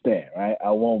 right? I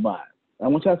want mine. I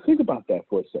want y'all to think about that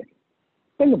for a second.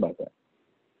 Think about that.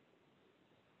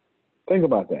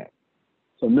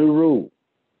 So new rule.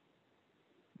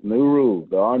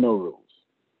 There are no rules.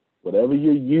 Whatever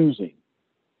you're using,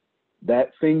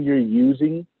 that thing you're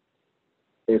using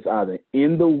is either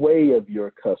in the way of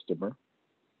your customer,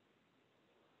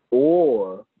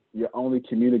 or you're only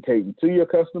communicating to your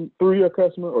customer, through your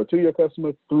customer, or to your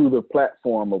customer through the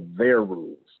platform of their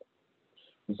rules.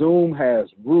 Zoom has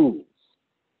rules.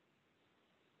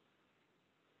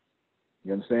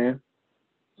 You understand?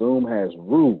 Zoom has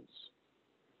rules.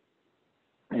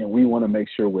 And we want to make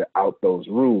sure we're out those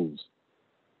rules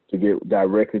to get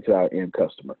directly to our end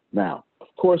customer. Now, of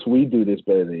course, we do this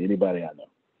better than anybody I know.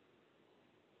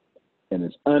 And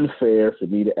it's unfair for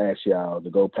me to ask y'all to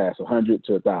go past 100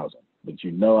 to 1,000. But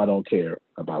you know I don't care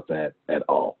about that at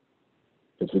all.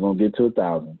 Because we're going to get to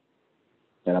 1,000,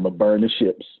 and I'm going to burn the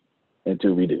ships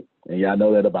until we do. And y'all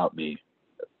know that about me.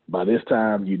 By this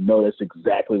time, you know that's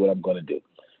exactly what I'm going to do.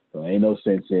 So ain't no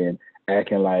sense in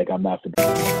acting like I'm not.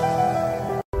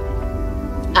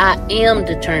 I am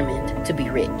determined to be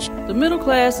rich. The middle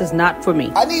class is not for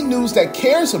me. I need news that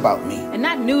cares about me. And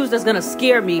not news that's going to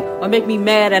scare me or make me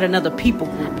mad at another people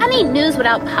group. I need news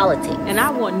without politics. And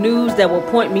I want news that will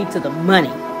point me to the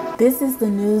money. This is the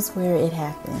news where it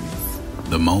happens.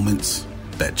 The moments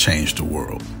that change the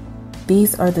world.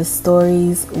 These are the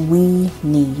stories we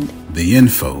need. The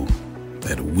info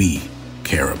that we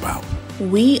care about.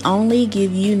 We only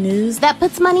give you news that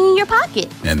puts money in your pocket.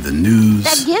 And the news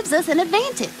that gives us an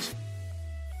advantage.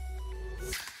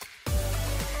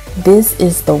 This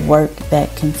is the work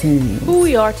that continues. Who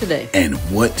we are today. And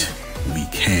what we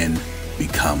can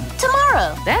become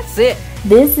tomorrow. That's it.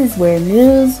 This is where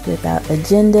news without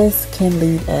agendas can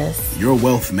lead us. Your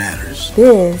wealth matters.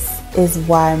 This is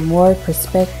why more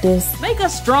perspectives make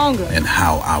us stronger. And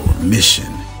how our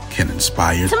mission can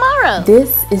inspire tomorrow.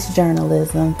 This is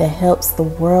journalism that helps the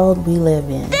world we live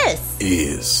in. This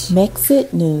is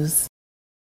Mexit News.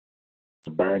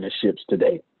 Burn the ships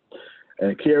today.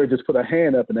 And Kara just put her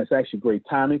hand up, and that's actually great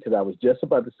timing because I was just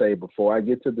about to say, before I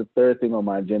get to the third thing on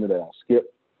my agenda that I'll skip,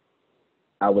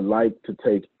 I would like to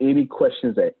take any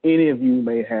questions that any of you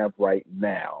may have right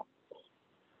now.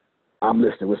 I'm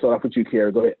listening. We'll start off with you,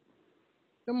 Kara. Go ahead.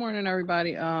 Good morning,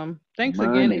 everybody. Thanks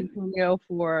again, Antonio,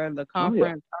 for the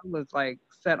conference. I was like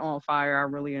set on fire. I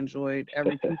really enjoyed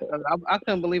every piece of it. I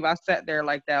couldn't believe I sat there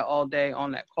like that all day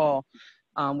on that call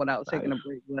without taking a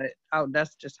break. But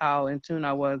that's just how in tune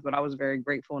I was. But I was very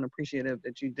grateful and appreciative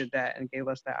that you did that and gave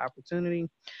us that opportunity.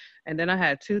 And then I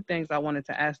had two things I wanted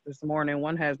to ask this morning.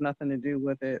 One has nothing to do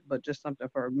with it, but just something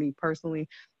for me personally.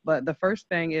 But the first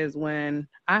thing is when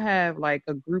I have like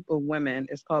a group of women,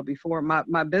 it's called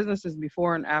my business is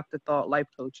Before and Afterthought Life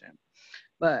Coaching.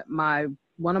 But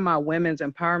one of my women's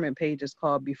empowerment pages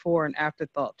called Before and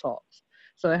Afterthought Talks.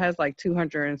 So it has like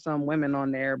 200 and some women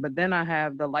on there. But then I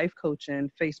have the life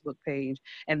coaching Facebook page.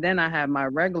 And then I have my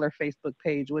regular Facebook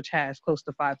page, which has close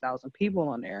to 5,000 people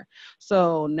on there.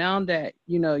 So now that,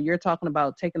 you're talking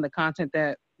about taking the content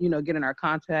that, getting our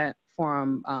content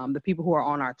from the people who are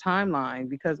on our timeline,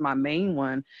 because my main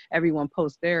one, everyone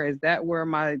posts there. Is that where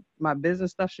my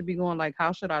business stuff should be going? Like,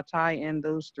 how should I tie in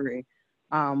those three?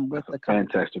 With the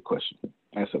fantastic question.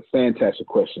 That's a fantastic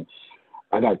question.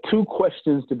 I got two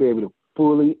questions to be able to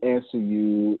fully answer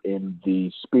you in the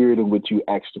spirit in which you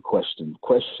asked the question.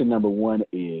 Question number one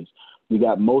is, you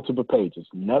got multiple pages.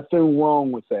 Nothing wrong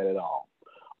with that at all.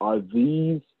 Are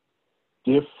these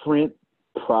different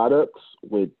products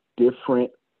with different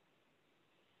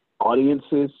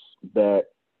audiences that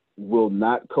will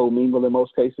not commingle in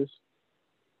most cases?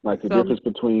 Like the difference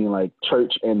between like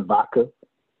church and vodka?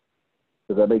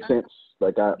 Does that make sense?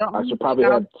 Like I should probably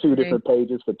have two different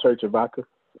pages for church and vodka.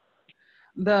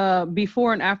 The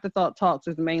Before and Afterthought Talks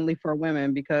is mainly for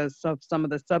women because of some of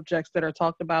the subjects that are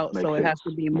talked about. So it has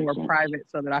to be more private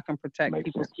so that I can protect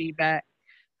people's feedback.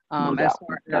 As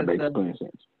far as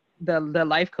the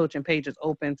life coaching page is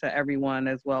open to everyone,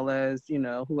 as well as,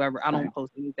 whoever. I don't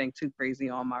post anything too crazy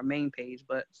on my main page,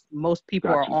 but most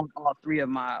people are on all three of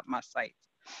my sites.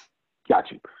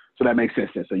 Got you. So that makes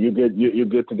sense then. So you're good. You're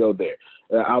good to go there.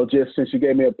 Since you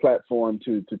gave me a platform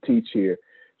to teach here,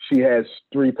 she has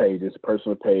three pages: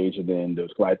 personal page, and then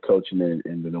there's life coaching,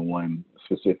 and then the one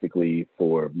specifically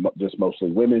for just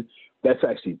mostly women. That's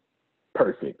actually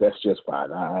perfect. That's just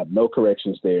fine. I have no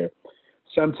corrections there.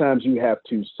 Sometimes you have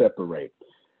to separate.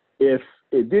 If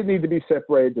it did need to be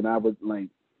separated, then I would like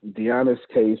Deanna's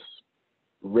case,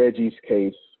 Reggie's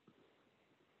case,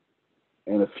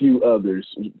 and a few others,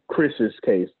 Chris's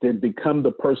case, then become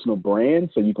the personal brand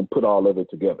so you can put all of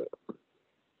it together.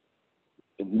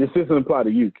 This doesn't apply to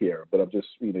you, Kara, but I'm just,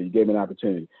 you gave me an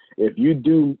opportunity. If you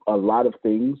do a lot of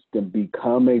things, then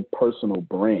become a personal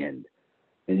brand,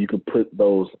 and you can put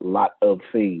those lot of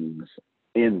things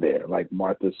in there, like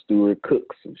Martha Stewart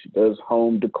cooks, and she does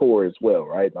home decor as well,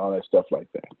 right? And all that stuff like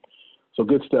that. So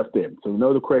good stuff there. So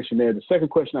another question there. The second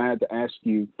question I had to ask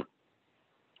you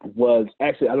was,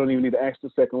 actually, I don't even need to ask the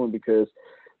second one because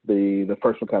the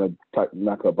first one kind of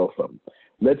knocked out both of them.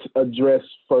 Let's address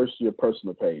first your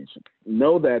personal page.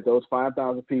 Know that those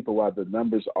 5,000 people, while the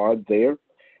numbers are there,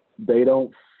 they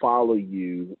don't follow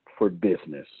you for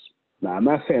business. Now, I'm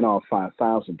not saying all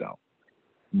 5,000 don't.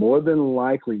 More than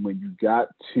likely, when you got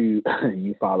to,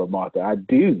 you follow Martha. I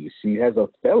do. She has a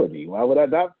felony. Why would I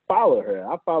not follow her?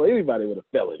 I follow anybody with a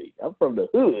felony. I'm from the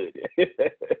hood.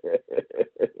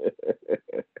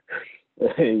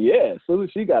 Yeah, as soon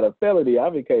as she got a felony, I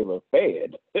became a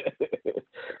fan.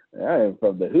 I am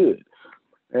from the hood.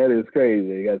 That is crazy.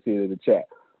 You got to see it in the chat.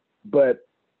 But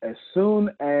as soon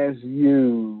as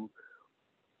you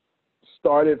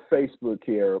started Facebook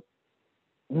here,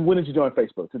 when did you join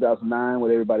Facebook? 2009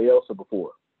 with everybody else or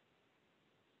before?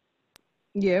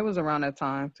 Yeah, it was around that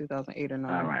time, 2008 or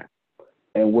 9. All right.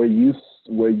 And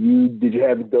did you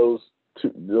have those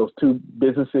two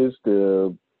businesses,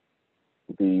 I'm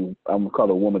gonna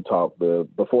call it Woman Talk, the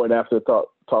Before and After Talk,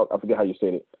 I forget how you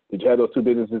said it. Did you have those two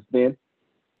businesses then?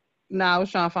 No, I was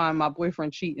trying to find my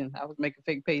boyfriend cheating. I was making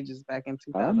fake pages back in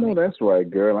 2008. I know that's right,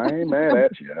 girl. I ain't mad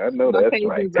at you. I know that's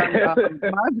right.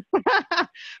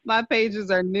 My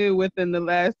pages are new within the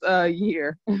last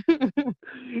year. Oh,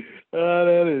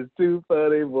 that is too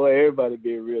funny, boy. Everybody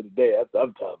being real today. That's what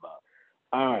I'm talking about.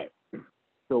 All right.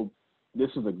 So this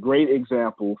is a great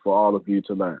example for all of you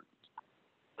to learn.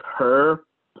 Her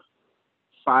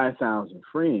 5,000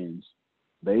 friends,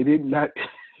 they did not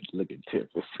look at Tiff.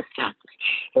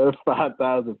 Her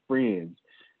 5,000 friends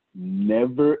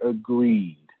never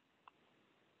agreed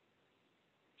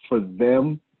for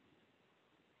them.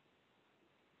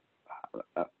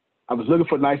 I was looking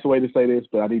for a nicer way to say this,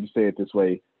 but I need to say it this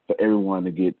way for everyone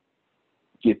to get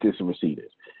this and receive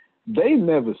this. They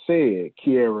never said,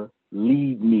 Kiara,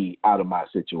 lead me out of my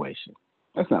situation.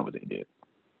 That's not what they did.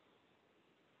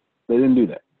 They didn't do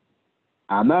that.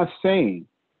 I'm not saying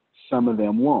some of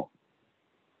them won't.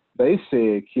 They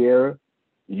said, Kiara,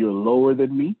 you're lower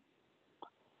than me.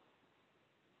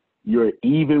 You're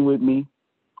even with me.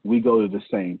 We go to the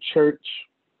same church.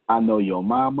 I know your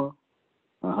mama.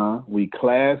 We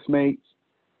classmates.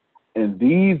 And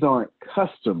these aren't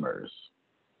customers.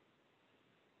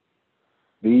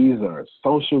 These are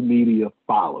social media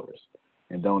followers.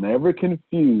 And don't ever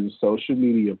confuse social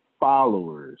media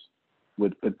followers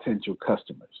with potential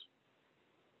customers.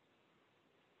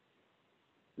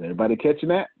 Is everybody catching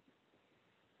that?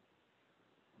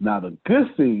 Now, the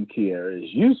good thing, Kiara, is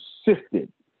you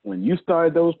sifted when you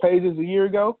started those pages a year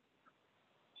ago.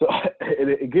 So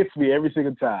it gets me every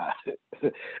single time.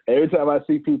 Every time I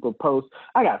see people post,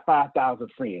 I got 5,000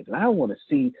 friends, and I want to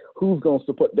see who's going to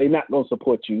support. They're not going to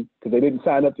support you because they didn't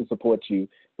sign up to support you.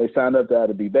 They signed up to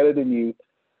either be better than you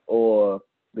or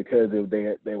because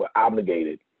they were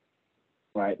obligated,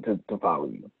 right, to follow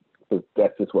you. So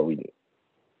that's just what we do.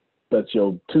 But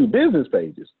your 2 business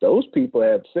pages, those people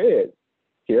have said,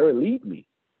 Kiara, lead me,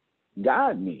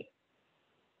 guide me.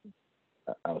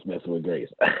 I was messing with Grace.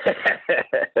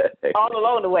 All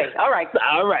along the way. All right.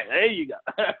 All right. There you go.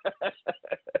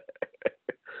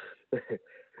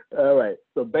 All right.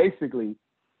 So basically,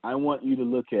 I want you to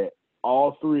look at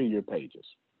all 3 of your pages.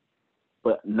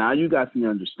 But now you got the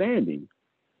understanding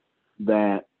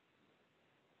that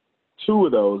 2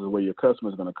 of those is where your customer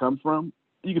is going to come from.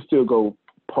 You can still go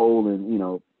poll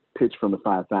and, pitch from the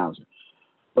 5,000.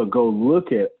 But go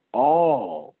look at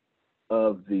all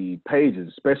of the pages,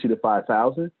 especially the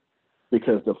 5,000,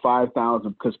 because the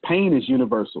 5,000, because pain is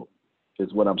universal,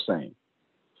 is what I'm saying.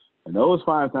 And those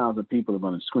 5,000 people are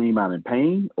going to scream out in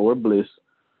pain or bliss,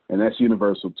 and that's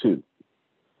universal too.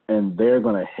 And they're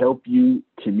going to help you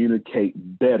communicate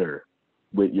better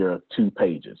with your 2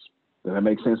 pages. Does that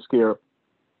make sense, Kiara?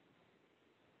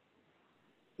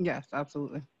 Yes,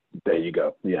 absolutely. There you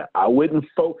go. Yeah, I wouldn't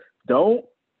don't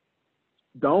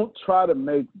try to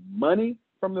make money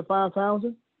from the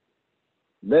 5,000.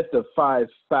 Let the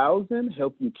 5,000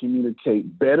 help you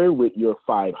communicate better with your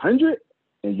 500,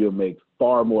 and you'll make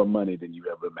far more money than you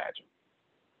ever imagined.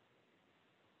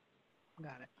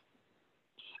 Got it.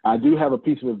 I do have a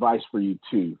piece of advice for you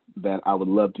too that I would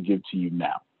love to give to you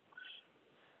now.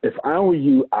 If I were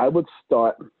you, I would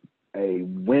start a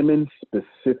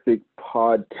women-specific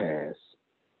podcast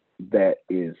that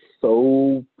is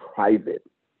so private.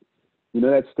 You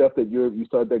know that stuff that you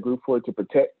started that group for to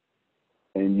protect,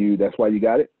 and that's why you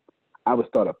got it? I would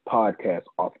start a podcast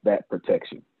off that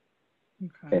protection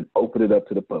and open it up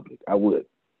to the public. I would.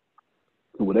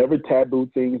 Whatever taboo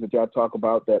things that y'all talk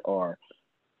about that are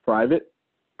private,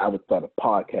 I would start a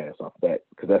podcast off that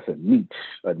because that's a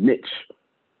niche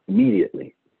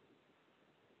immediately.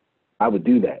 I would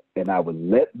do that, and I would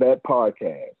let that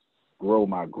podcast grow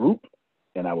my group,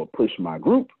 and I would push my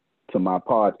group to my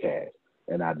podcast,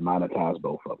 and I'd monetize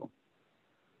both of them.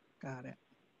 Got it.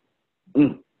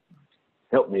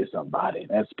 Help me, somebody.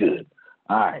 That's good.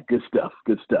 All right, good stuff.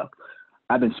 Good stuff.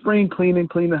 I've been spring cleaning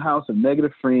the house of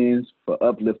negative friends for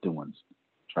uplifting ones.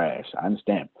 Trash. I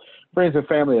understand. Friends and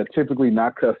family are typically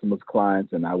not customers,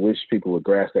 clients, and I wish people would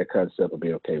grasp that concept and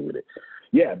be okay with it.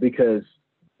 Yeah, because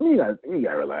you got to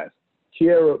realize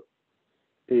Kiara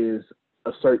is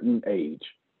a certain age,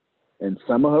 and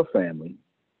some of her family,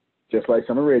 just like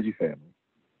some of Reggie's family,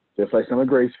 just like some of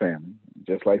Grace's family,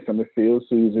 just like some of Phil,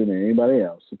 Susan, and anybody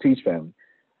else, the Teach family,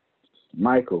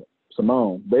 Michael,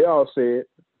 Simone, they all said,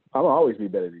 I'll always be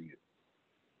better than you.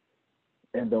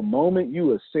 And the moment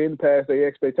you ascend past their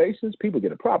expectations, people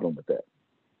get a problem with that.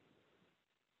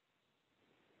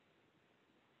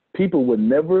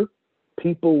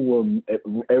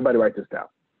 Everybody write this down.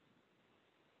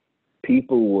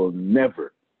 People will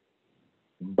never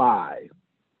buy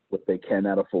what they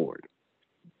cannot afford.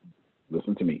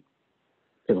 Listen to me.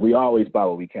 Because we always buy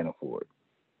what we can't afford.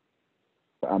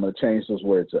 I'm going to change those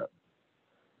words up.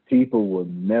 People will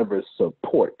never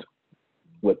support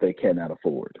what they cannot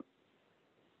afford.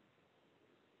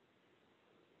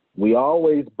 We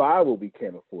always buy what we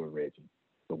can't afford, Reggie,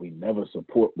 but we never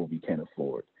support what we can't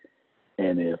afford.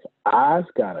 And if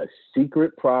I've got a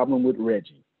secret problem with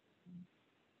Reggie,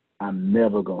 I'm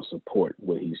never going to support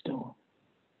what he's doing.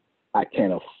 I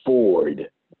can't afford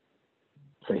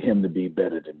for him to be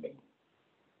better than me.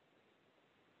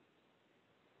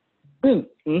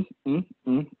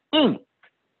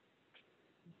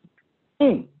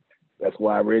 That's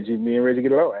why me and Reggie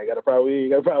get along. I ain't got a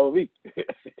problem with me.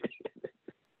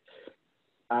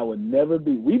 I would never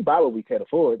be. We buy what we can't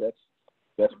afford.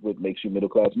 That's what makes you middle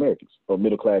class Americans, or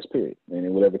middle class period, and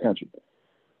in whatever country.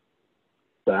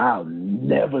 But I'll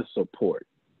never support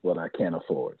what I can't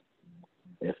afford.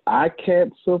 If I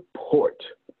can't support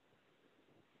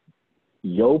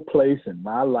your place in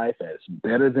my life as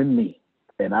better than me,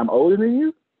 and I'm older than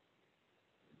you,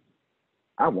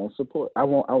 I won't support. I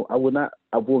will not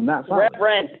follow.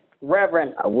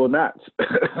 Reverend. I will not.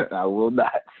 I will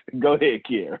not. Go ahead,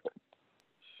 Kiera.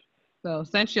 So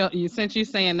since you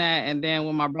saying that, and then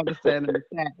when my brother said in the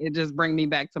chat, it just brings me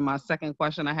back to my second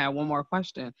question. I had one more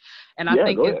question, and I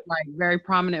think it's like very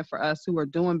prominent for us who are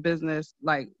doing business.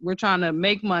 Like, we're trying to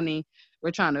make money,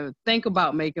 we're trying to think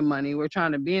about making money, we're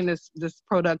trying to be in this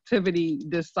productivity,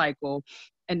 this cycle,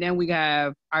 and then we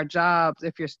have our jobs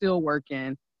if you're still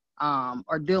working,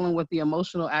 or dealing with the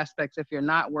emotional aspects if you're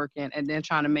not working, and then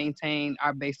trying to maintain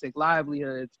our basic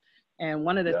livelihoods. And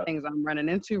one of the things I'm running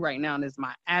into right now is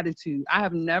my attitude. I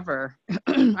have never,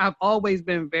 I've always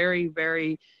been very,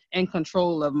 very in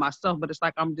control of myself, but it's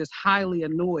like I'm just highly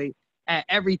annoyed at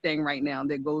everything right now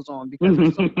that goes on, because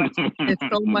it's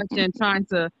so much in trying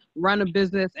to run a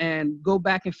business and go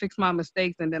back and fix my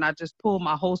mistakes, and then I just pull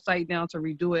my whole site down to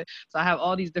redo it. So I have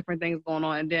all these different things going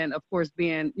on, and then of course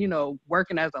being,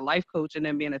 working as a life coach and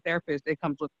then being a therapist, it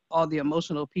comes with all the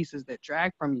emotional pieces that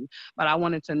drag from you. But I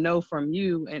wanted to know from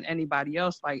you and anybody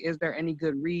else, like, is there any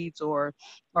good reads or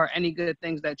any good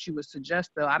things that you would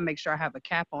suggest? Though I make sure I have a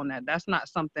cap on that. That's not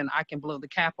something I can blow the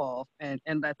cap off and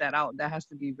let that out. That has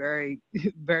to be very,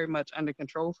 very much under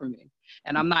control for me.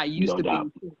 And I'm not used to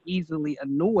being easily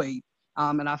annoyed.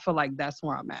 And I feel like that's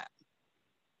where I'm at.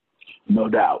 No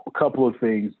doubt. A couple of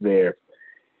things there.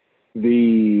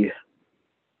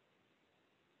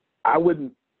 I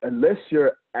wouldn't, unless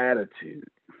your attitude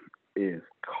is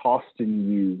costing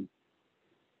you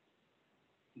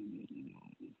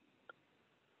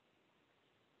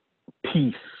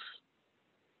peace,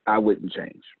 I wouldn't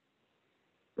change,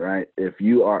 right? If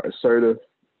you are assertive,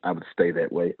 I would stay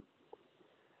that way.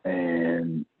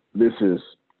 And this is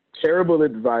terrible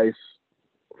advice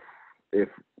if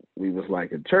we was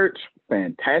like in church,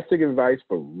 fantastic advice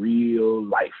for real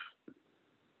life.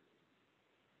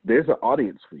 There's an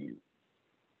audience for you.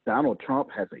 Donald Trump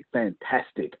has a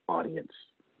fantastic audience.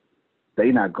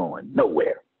 They not going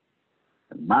nowhere.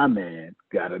 And my man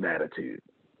got an attitude.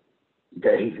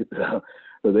 Okay, so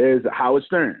there's Howard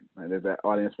Stern. And there's that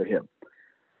audience for him.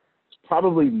 It's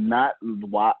probably not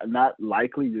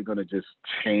likely you're going to just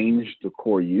change the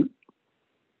core you.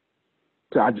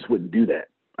 So I just wouldn't do that.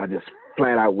 I just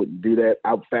flat out wouldn't do that.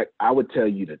 In fact, I would tell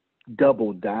you to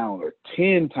double down or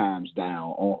 10 times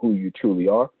down on who you truly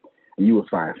are, and you will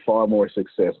find far more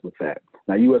success with that.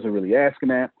 Now, you wasn't really asking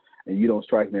that, and you don't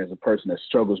strike me as a person that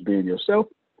struggles being yourself,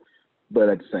 but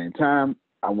at the same time,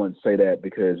 I wouldn't say that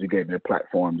because you gave me a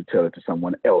platform to tell it to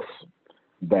someone else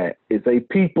that is a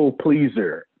people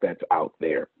pleaser that's out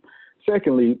there.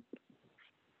 Secondly,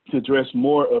 to address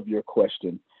more of your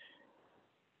question,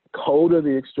 Code of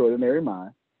the Extraordinary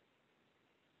Mind,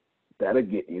 that'll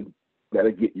get you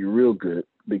real good,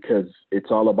 because it's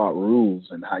all about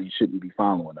rules and how you shouldn't be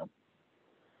following them.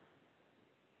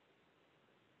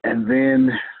 And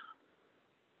then,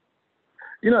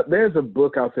 there's a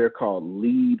book out there called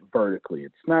Lead Vertically.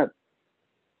 I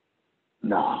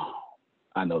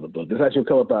know the book. This actually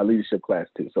come up in our leadership class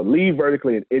too. So Lead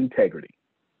Vertically and Integrity.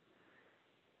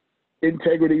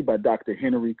 Integrity by Dr.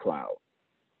 Henry Cloud.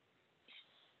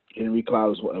 Henry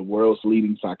Cloud is one of the world's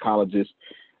leading psychologists.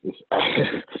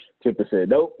 Tipper said,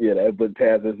 nope, that book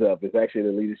tabs us up. It's actually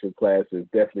the leadership class is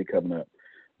definitely coming up.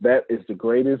 That is the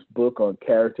greatest book on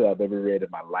character I've ever read in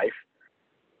my life.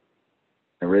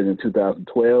 I read it in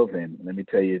 2012, and let me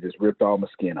tell you, it just ripped all my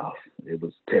skin off. It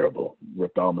was terrible.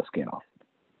 Ripped all my skin off.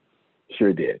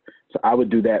 Sure did. So I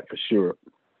would do that for sure.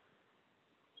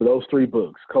 So those 3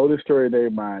 books, Code of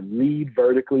Extraordinary Mind, Lead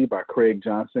Vertically by Craig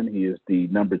Johnson. He is the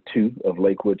number 2 of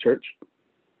Lakewood Church,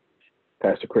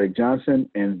 Pastor Craig Johnson,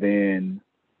 and then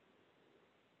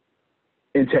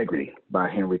Integrity by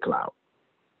Henry Cloud.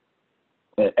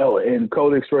 And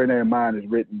Code of Extraordinary Mind is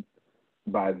written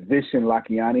by Vishen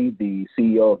Lakhiani, the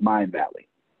CEO of Mind Valley.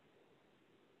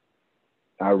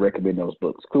 I recommend those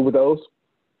books. Cool with those?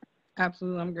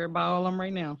 Absolutely. I'm good about all of them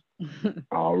right now.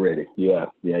 Already. Yeah.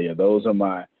 Those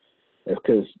are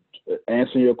because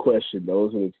answer your question,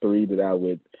 those are the 3 that I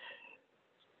would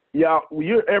y'all,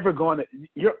 you're ever going to,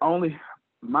 you're only,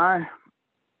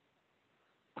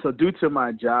 so due to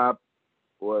my job,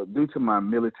 or due to my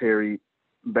military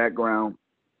background,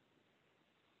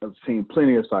 I've seen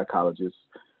plenty of psychologists.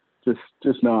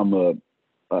 Just know I'm a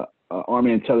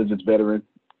Army intelligence veteran.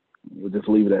 We'll just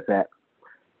leave it at that.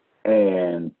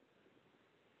 And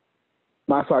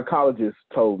my psychologist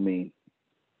told me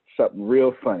something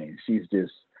real funny. She's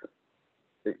just,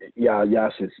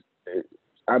 y'all should,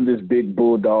 I'm this big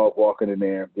bulldog walking in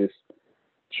there, this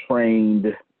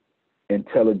trained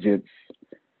intelligence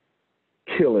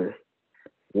killer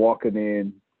walking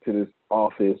in to this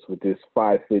office with this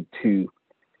 5'2"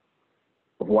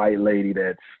 white lady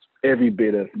that's every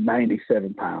bit of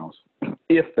 97 pounds,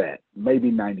 if that, maybe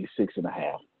 96 and a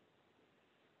half.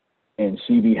 And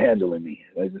she be handling me.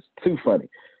 It's just too funny.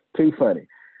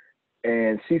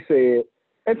 And she said,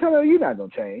 and tell her, you're not going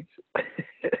to change.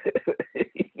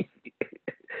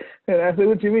 And I said,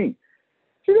 what you mean?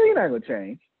 She said, you're not going to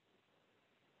change.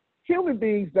 Human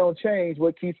beings don't change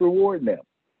what keeps rewarding them.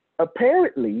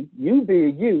 Apparently, you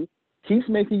being you keeps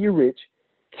making you rich,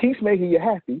 keeps making you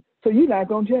happy, so you're not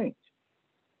going to change.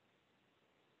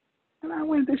 And I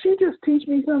went, did she just teach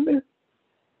me something?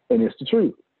 And it's the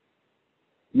truth.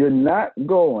 You're not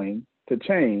going to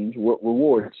change what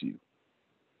rewards you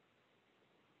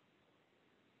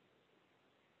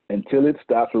until it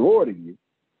stops rewarding you.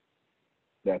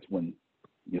 That's when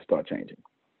you start changing.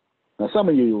 Now, some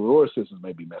of your reward systems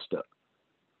may be messed up.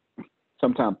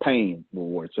 Sometimes pain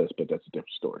rewards us, but that's a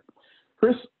different story.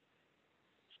 Chris?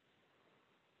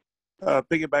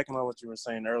 Piggybacking on what you were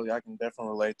saying earlier, I can definitely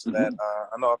relate to that.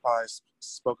 I know I probably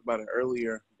spoke about it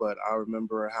earlier, but I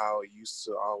remember how I used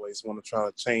to always want to try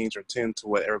to change or tend to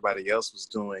what everybody else was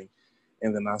doing.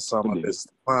 And then I saw my business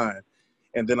decline.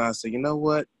 And then I said, you know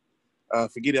what?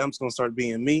 Forget it. I'm just going to start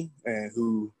being me. And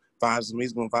who vibes with me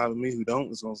is going to vibe with me. Who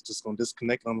don't is just going to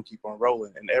disconnect. And I'm going to keep on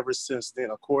rolling. And ever since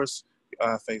then, of course,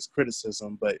 I face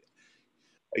criticism, but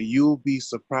you'll be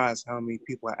surprised how many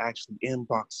people actually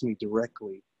inbox me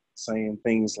directly saying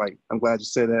things like, I'm glad you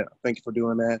said that. Thank you for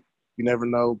doing that. You never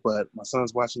know, but my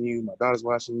son's watching you, my daughter's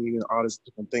watching you, and all these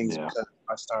different things because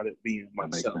I started being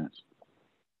myself.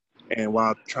 And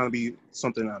while trying to be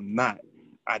something I'm not,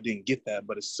 I didn't get that.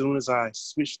 But as soon as I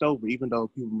switched over, even though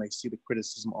people may see the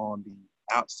criticism on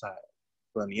the outside,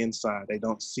 but on the inside, they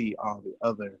don't see all the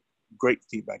other great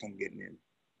feedback I'm getting in.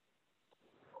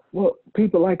 Well,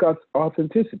 people like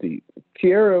authenticity.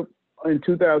 Kiara in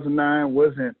 2009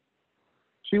 wasn't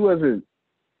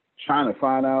trying to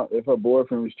find out if her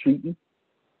boyfriend was cheating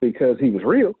because he was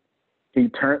real. He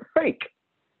turned fake.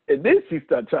 And then she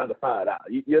started trying to find out.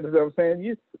 You understand what I'm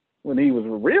saying? When he was a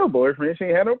real boyfriend, she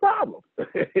ain't had no problem.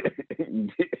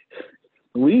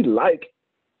 We like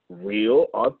real,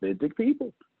 authentic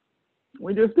people.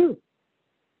 We just do.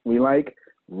 We like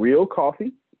real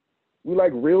coffee. We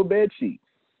like real bed sheets.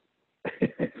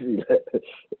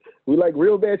 We like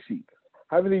real bed sheets.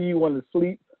 How many of you want to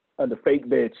sleep under fake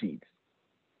bed sheets?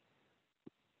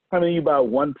 How many of you buy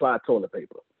one-ply toilet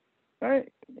paper?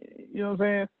 Right? You know what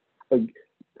I'm saying?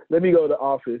 Let me go to the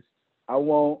office. I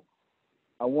want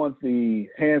the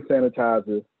hand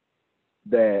sanitizer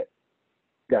that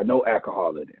got no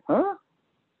alcohol in it. Huh?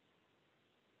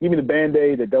 Give me the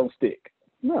Band-Aid that don't stick.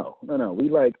 No. We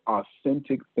like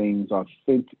authentic things.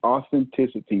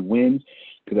 Authenticity wins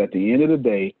because at the end of the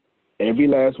day, every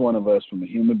last one of us from a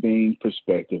human being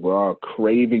perspective, we're all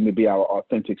craving to be our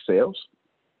authentic selves.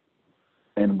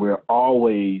 And we're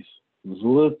always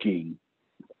looking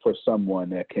for someone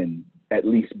that can at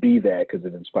least be that because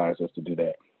it inspires us to do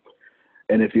that.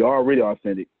 And if you're already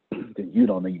authentic, then you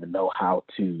don't even know how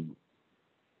to,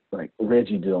 like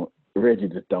Reggie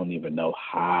just don't even know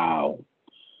how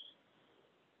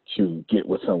to get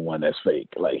with someone that's fake.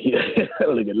 Like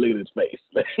look at his face.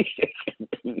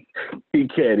 He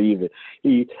can't even.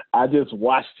 I just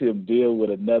watched him deal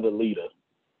with another leader.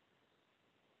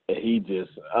 And he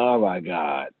just, oh my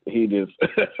God. He just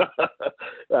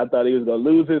I thought he was gonna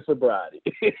lose his sobriety.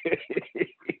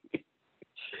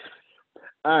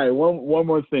 All right, one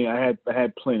more thing. I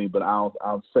had plenty, but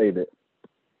I'll save it.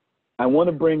 I want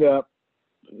to bring up.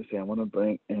 Let's see. I want to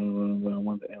bring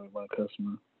everyone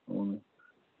customer.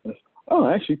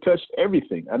 I actually touched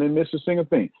everything. I didn't miss a single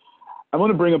thing. I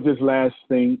want to bring up this last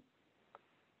thing.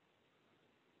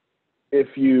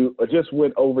 If you just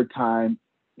went over time,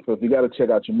 so if you got to check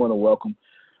out, you're more than welcome.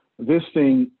 This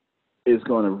thing is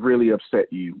going to really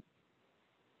upset you.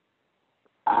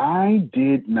 I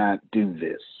did not do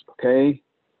this, okay?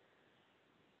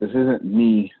 This isn't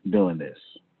me doing this.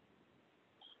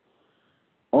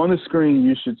 On the screen,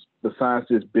 you should, besides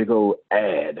this big old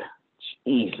ad,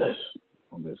 Jesus,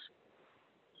 on this.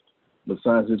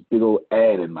 besides this big old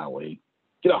ad in my way.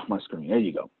 Get off my screen. There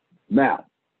you go. Now,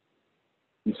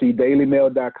 you see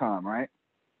dailymail.com, right?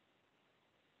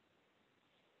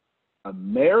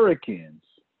 Americans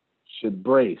should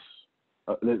brace.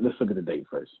 Let's look at the date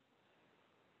first.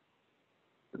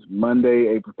 It's Monday,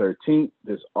 April 13th.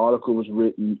 This article was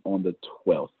written on the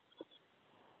 12th.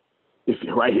 If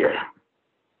you're right here.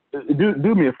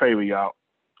 Do me a favor, y'all.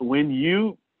 When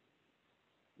you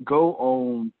go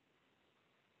on,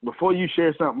 before you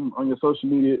share something on your social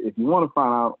media, if you want to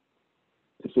find out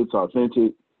if it's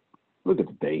authentic, look at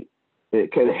the date.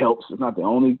 It kind of helps. It's not the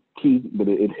only key, but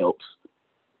it helps.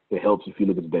 It helps if you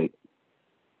look at the date.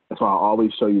 That's why I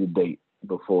always show you the date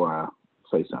before I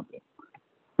say something.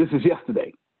 This is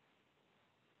yesterday.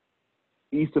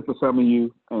 Easter for some of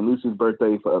you, and Lucy's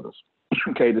birthday for others.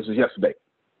 Okay, this is yesterday.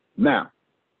 Now,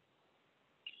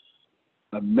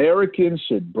 Americans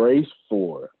should brace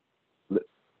for,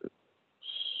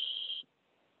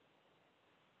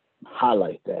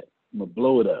 highlight that. I'm going to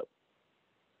blow it up.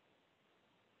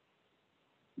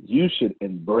 You should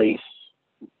embrace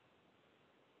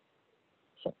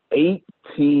for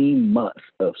 18 months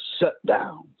of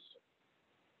shutdowns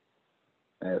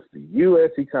as the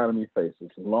U.S. economy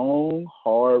faces long,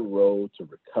 hard road to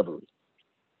recovery.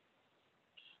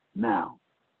 Now,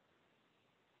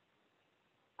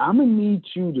 I'm going to need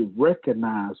you to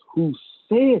recognize who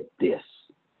said this.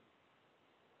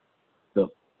 The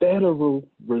Federal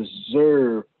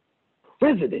Reserve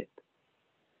President.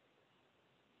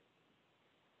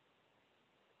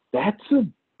 That's a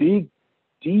big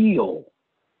deal.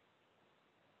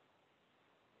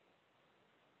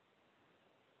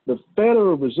 The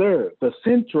Federal Reserve, the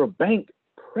central bank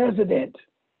president,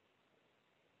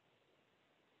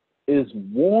 is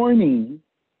warning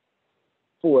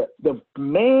for the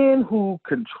man who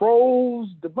controls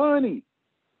the money.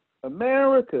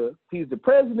 America, he's the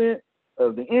president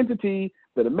of the entity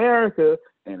that America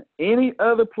and any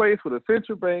other place where the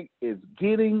central bank is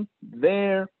getting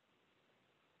their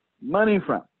money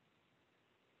from.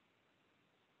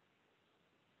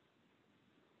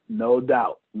 No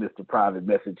doubt, Mr. Private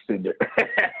Message Sender.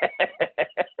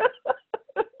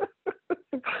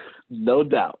 No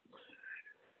doubt.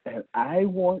 And I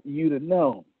want you to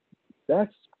know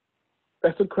that's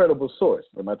a credible source.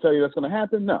 Am I telling you that's going to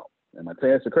happen? No. Am I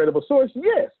telling you it's a credible source?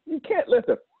 Yes. You can't let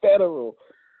the Federal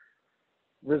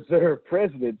Reserve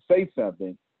President say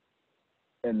something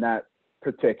and not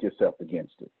protect yourself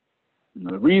against it.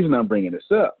 Now, the reason I'm bringing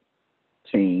this up,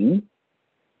 team,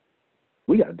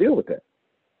 we got to deal with that.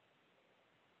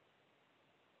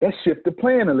 That shift the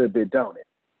plan a little bit, don't it?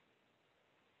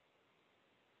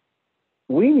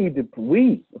 We need to,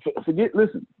 forget,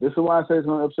 listen, this is why I say it's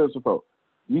going to upset some folks.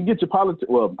 You get your politics,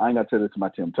 well, I ain't got to tell this to my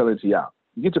team, I'm telling it to y'all.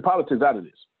 You get your politics out of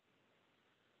this.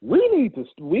 We need to,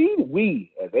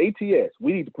 we as ATS,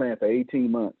 we need to plan for 18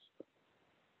 months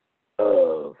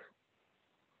of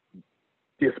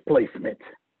displacement.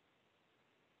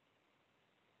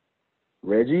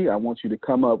 Reggie, I want you to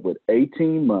come up with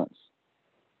 18 months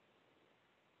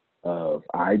of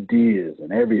ideas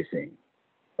and everything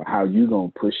for how you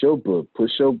going to push your book, push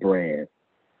your brand,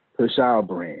 push our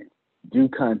brand, do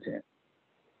content.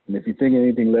 And if you think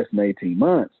anything less than 18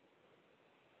 months,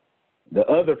 the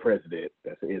other president,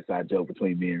 that's an inside joke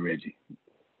between me and Reggie,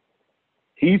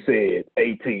 he said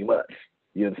 18 months.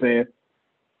 You understand?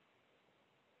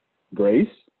 Grace,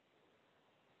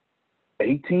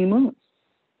 18 months.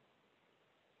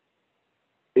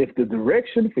 If the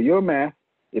direction for your math,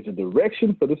 if the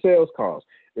direction for the sales calls,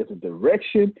 if the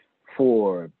direction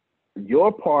for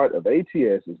your part of ATS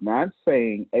is not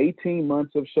saying 18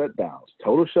 months of shutdowns,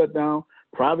 total shutdown,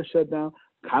 private shutdown,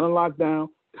 kind of lockdown,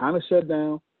 kind of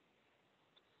shutdown,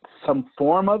 some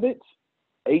form of it,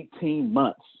 18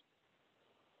 months.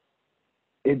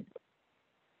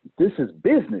 This is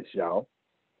business, y'all.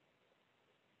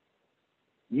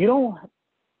 You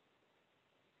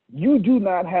do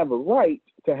not have a right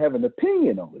to have an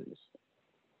opinion on this.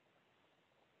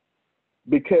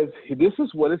 Because this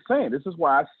is what it's saying. This is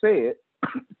why I said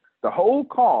the whole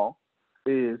call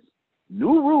is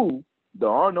new rule, there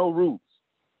are no rules.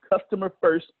 Customer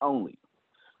first only.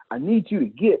 I need you to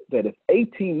get that if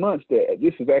 18 months that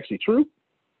this is actually true,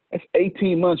 that's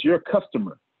 18 months your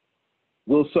customer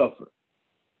will suffer.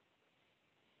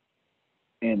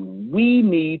 And we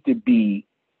need to be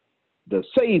the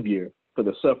savior for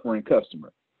the suffering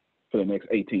customer for the next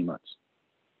 18 months.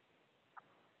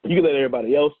 You can let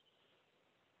everybody else,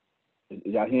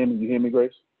 y'all hear me? You hear me,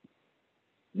 Grace?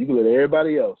 You can let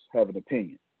everybody else have an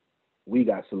opinion. We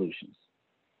got solutions.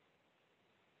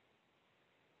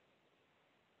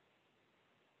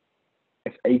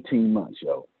 It's 18 months,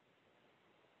 yo.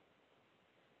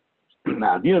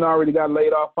 Now, if you done already got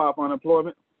laid off for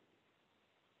unemployment,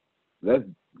 that's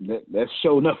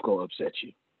sure enough gonna upset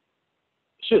you.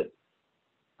 Should.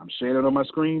 I'm sharing it on my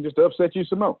screen just to upset you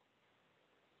some more.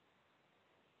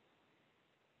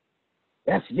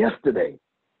 That's yesterday.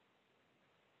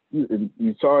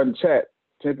 You saw in the chat,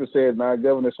 Temper said, "Now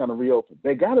governor's trying to reopen."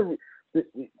 They gotta.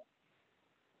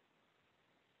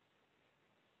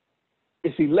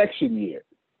 It's election year.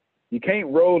 You can't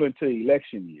roll into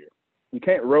election year. You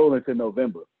can't roll into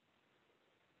November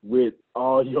with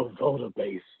all your voter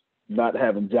base not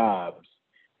having jobs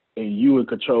and you in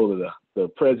control of the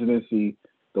presidency,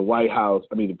 the White House,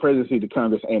 the presidency, the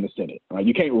Congress, and the Senate. Right?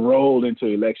 You can't roll into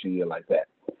election year like that.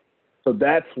 So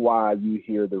that's why you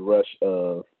hear the rush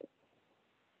of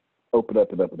open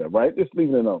up and up and up, right? Just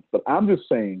leave it alone. But I'm just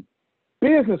saying,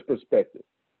 business perspective,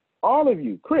 all of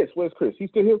you, Chris, where's Chris? He's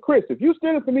still here. Chris, if you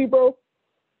stand up for me, bro,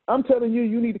 I'm telling you,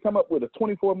 you need to come up with a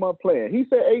 24-month plan. He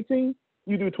said 18,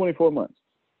 you do 24 months.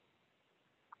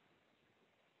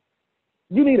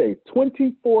 You need a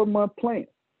 24-month plan.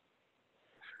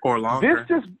 Or longer.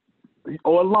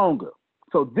 Or longer.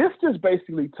 So this just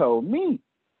basically told me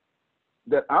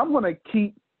that I'm going to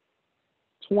keep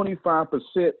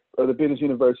 25% of the business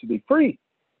university free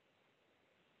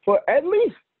for at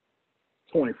least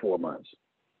 24 months.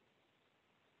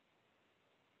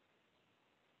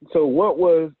 So what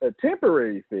was a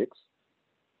temporary fix,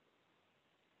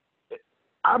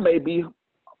 I may be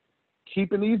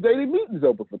keeping these daily meetings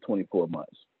open for 24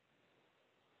 months.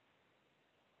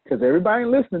 Because everybody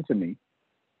listening to me,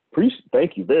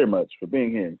 thank you very much for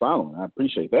being here and following. I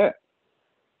appreciate that.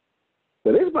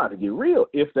 But it's about to get real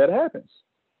if that happens.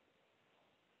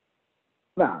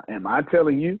 Now, am I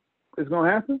telling you it's going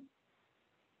to happen?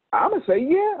 I'm going to say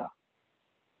yeah.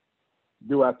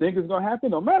 Do I think it's going to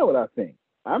happen? No matter what I think.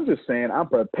 I'm just saying I'm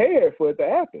prepared for it to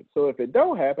happen. So if it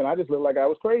don't happen, I just look like I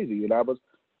was crazy and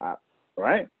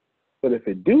right? But if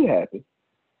it do happen,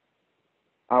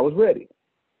 I was ready.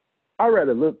 I'd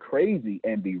rather look crazy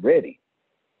and be ready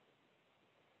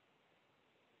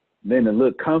than to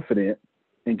look confident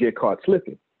and get caught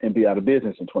slipping and be out of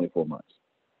business in 24 months.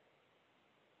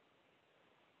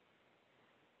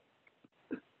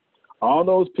 All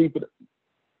those people,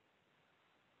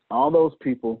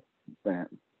 man,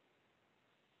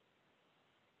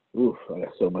 oof, I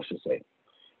got so much to say.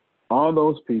 All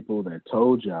those people that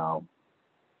told y'all,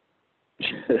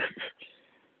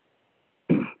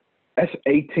 that's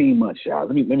 18 months, y'all.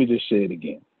 Let me just say it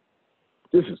again.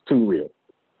 This is too real.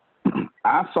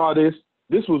 I saw this.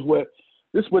 This is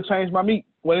what changed my meat.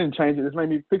 Well, it didn't change it. This made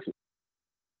me fix it.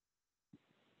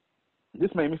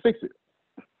 This made me fix it.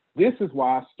 This is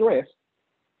why I stress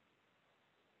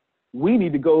we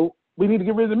need to get rid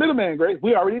of the middleman, Grace.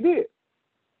 We already did.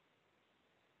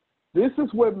 This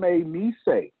is what made me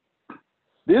say,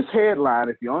 this headline,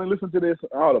 if you only listen to this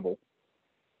audible,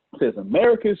 says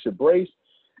America should brace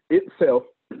itself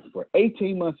for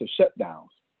 18 months of shutdowns.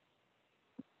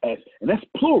 And that's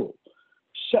plural,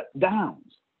 shutdowns.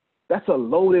 That's a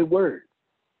loaded word.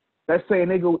 That's saying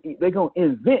they're going to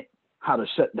invent how to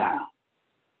shut down.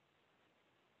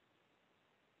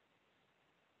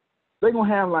 They're going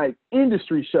to have like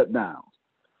industry shutdowns.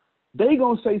 They're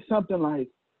going to say something like,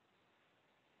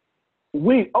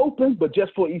 we open, but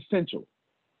just for essential.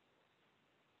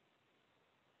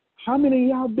 How many of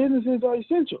y'all businesses are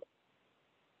essential?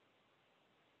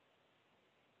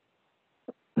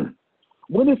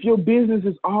 What if your business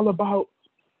is all about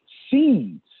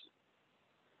seeds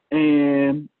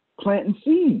and planting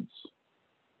seeds?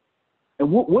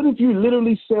 And what if you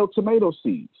literally sell tomato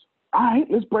seeds? All right,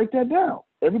 let's break that down.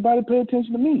 Everybody pay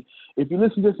attention to me. If you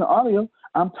listen to this in audio,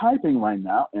 I'm typing right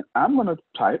now, and I'm going to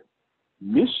type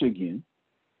Michigan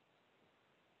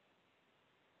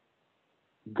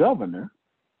governor,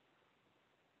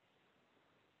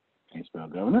 can't spell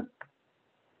governor,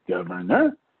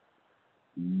 governor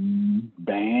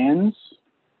bans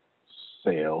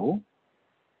sale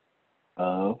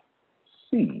of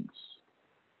seeds.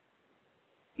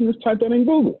 You just type that in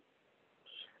Google.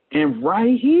 And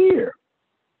right here,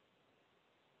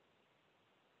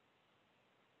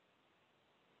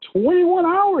 21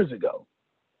 hours ago,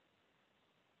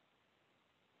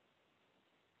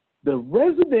 the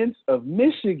residents of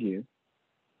Michigan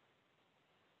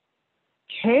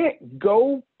can't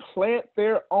go plant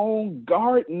their own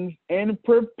gardens and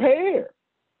prepare.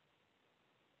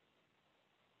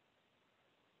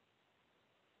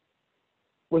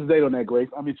 What's the date on that, Grace?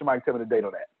 I mean, somebody tell me the date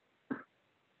on that.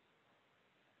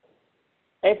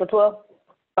 April 12th.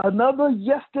 Another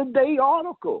yesterday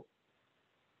article.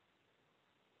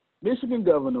 Michigan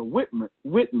Governor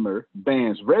Whitmer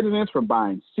bans residents from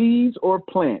buying seeds or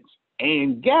plants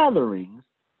and gatherings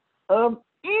of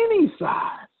any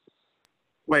size.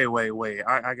 Wait.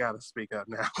 I got to speak up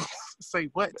now. Say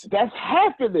what? That's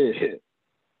happening.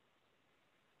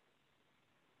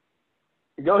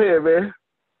 Go ahead, man.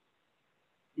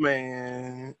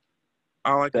 Man,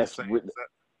 all I can say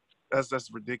is that's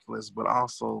ridiculous. But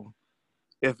also,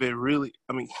 if it really,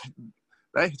 I mean,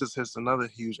 that just hits another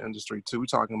huge industry too. We're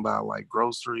talking about like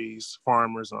groceries,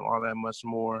 farmers, and all that much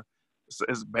more.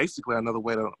 It's basically another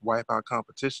way to wipe out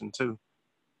competition too,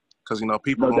 because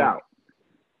people, no doubt,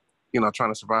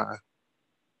 trying to survive.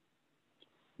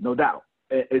 No doubt,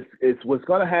 it's what's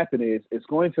going to happen is it's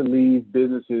going to leave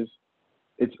businesses.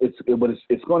 It's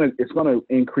going to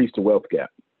increase the wealth gap.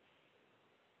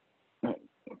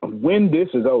 When this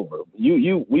is over,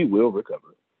 we will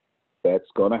recover. That's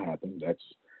going to happen. That's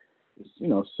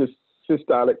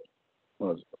systolic,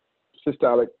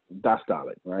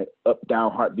 diastolic, right? Up,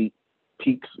 down, heartbeat,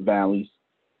 peaks, valleys,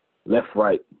 left,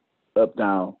 right, up,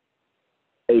 down,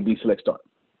 A, B, select, start.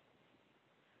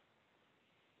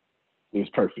 It was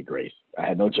perfect, Grace. I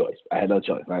had no choice,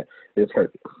 right? It's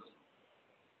perfect.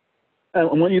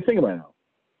 And when you think about it now,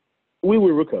 we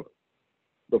will recover.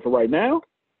 But for right now,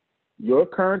 your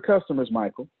current customers,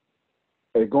 Michael,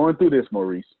 are going through this,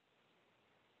 Maurice.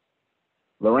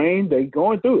 Lorraine, they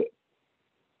going through it.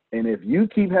 And if you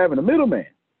keep having a middleman,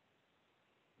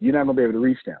 you're not going to be able to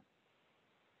reach them.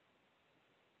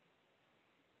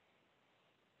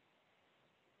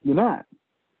 You're not.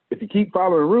 If you keep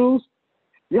following rules,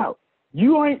 you're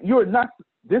not,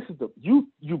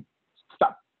 you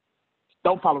stop.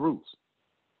 Don't follow rules.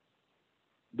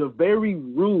 The very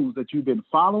rules that you've been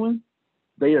following,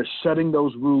 they are shutting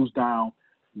those rules down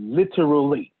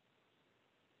literally.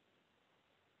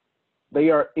 They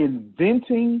are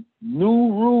inventing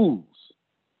new rules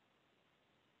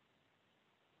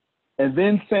and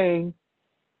then saying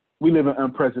we live in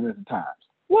unprecedented times.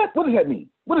 What does that mean?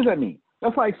 What does that mean?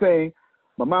 That's like saying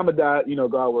my mama died,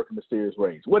 God worked in mysterious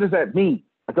ways. What does that mean?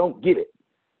 I don't get it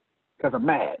because I'm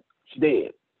mad. She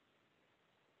dead.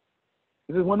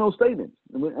 This is one of those statements.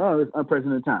 Oh, it's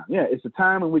unprecedented time. Yeah, it's a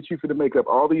time in which you could make up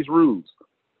all these rules,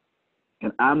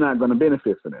 and I'm not going to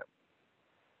benefit from them.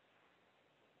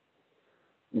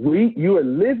 You are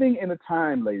living in a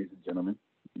time, ladies and gentlemen.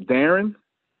 Darren,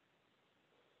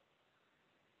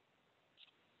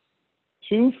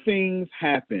 three things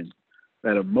happen.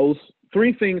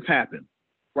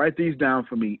 Write these down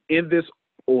for me in this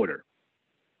order.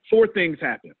 Four things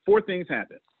happen. I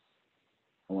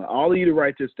want all of you to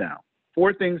write this down.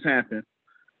 4 things happened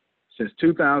since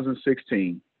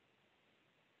 2016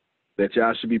 that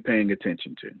y'all should be paying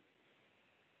attention to.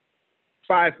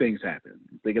 5 things happened.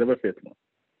 I'm thinking of a 5th one.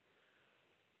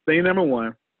 Thing number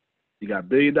 1, you got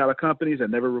billion-dollar companies that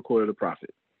never recorded a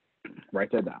profit.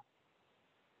 Write that down.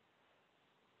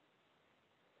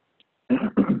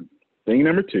 Thing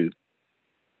number 2,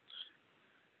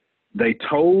 they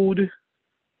told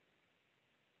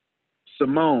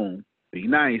Simone, be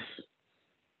nice,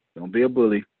 don't be a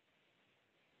bully,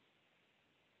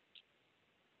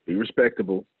 be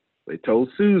respectable. They told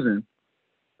Susan,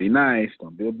 be nice,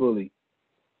 don't be a bully,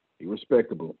 be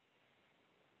respectable.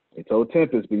 They told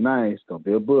Tempest, be nice, don't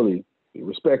be a bully, be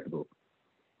respectable.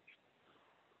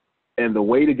 And the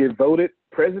way to get voted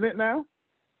president now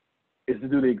is to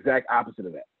do the exact opposite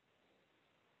of that.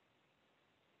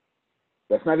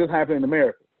 That's not just happening in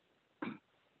America.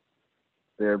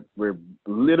 We're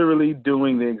literally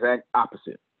doing the exact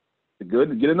opposite. To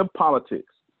get into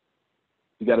politics,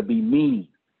 you got to be mean.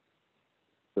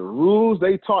 The rules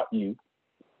they taught you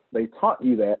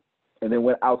that, and then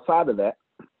went outside of that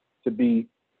to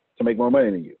make more money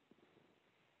than you.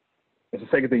 It's the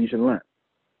second thing you should learn.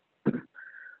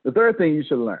 The third thing you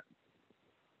should learn,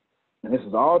 and this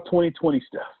is all 2020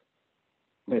 stuff.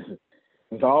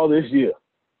 It's all this year.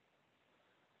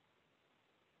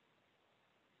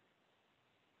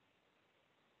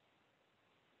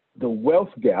 The wealth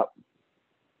gap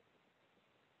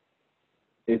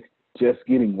is just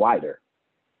getting wider.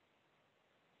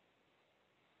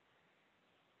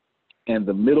 And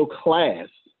the middle class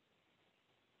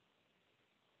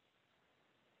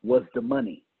was the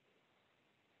money.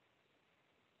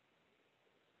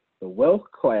 The wealth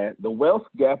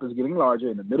gap is getting larger,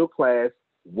 and the middle class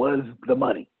was the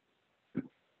money.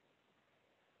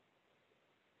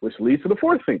 Which leads to the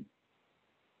 4th thing.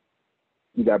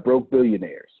 You got broke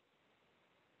billionaires.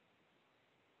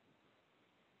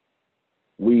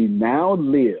 We now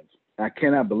live, I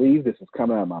cannot believe this is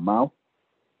coming out of my mouth.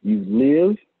 You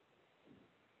live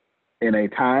in a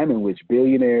time in which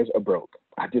billionaires are broke.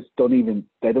 They don't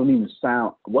even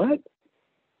sound, what?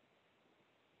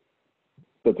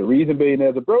 But the reason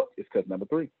billionaires are broke is because number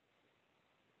 3,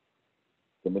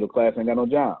 The middle class ain't got no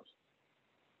jobs.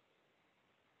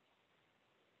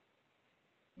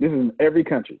 This is in every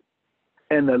country.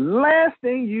 And the last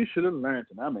thing you should have learned,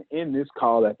 and I'm going to end this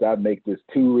call after I make this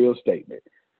too real statement.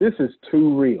 This is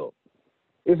too real.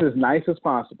 It's as nice as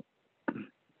possible.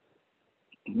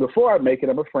 Before I make it,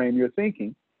 I'm going to frame your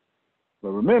thinking.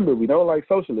 But remember, we don't like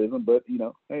socialism, but, you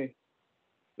know, hey,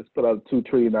 let's put out a $2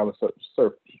 trillion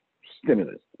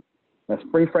stimulus. Let's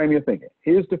frame your thinking.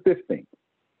 Here's the fifth thing.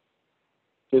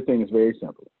 Fifth thing is very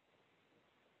simple.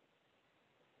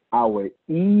 Our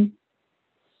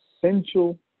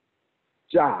essential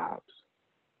jobs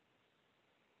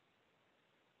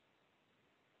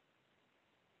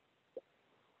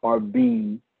are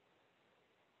being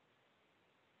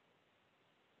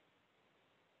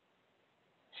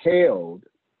held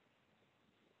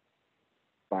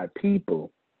by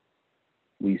people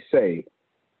we say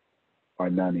are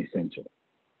non-essential.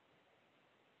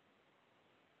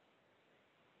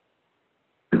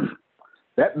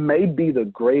 That may be the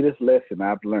greatest lesson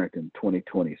I've learned in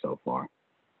 2020 so far.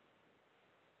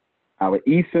 Our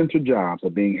essential jobs are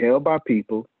being held by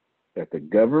people that the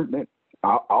government,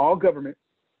 all governments,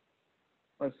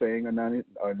 are saying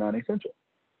are non-essential.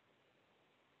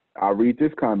 I'll read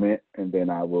this comment and then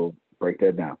I will break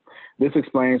that down. This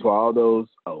explains why all those,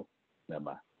 oh, never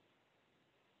mind.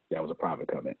 That was a private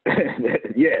comment.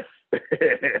 Yes.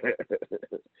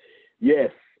 Yes,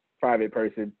 private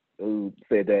person who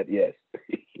said that, yes.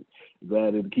 Glad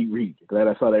I didn't keep reading. Glad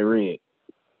I saw that read.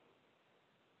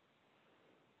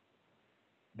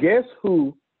 Guess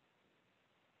who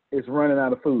is running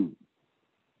out of food?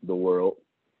 The world.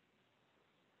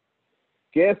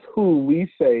 Guess who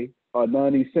we say are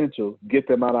non-essential? Get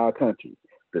them out of our country.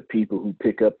 The people who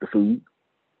pick up the food.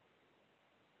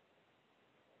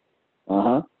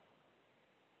 Uh-huh.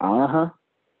 Uh-huh.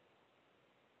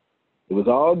 It was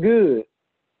all good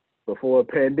before a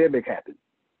pandemic happened.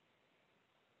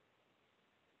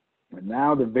 And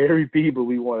now the very people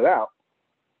we wanted out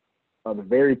are the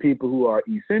very people who are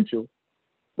essential,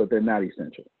 but they're not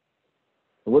essential.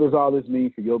 So what does all this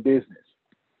mean for your business?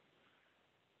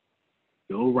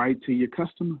 Go right to your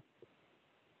customer.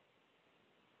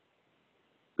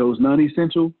 Those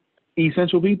non-essential,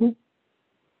 essential people,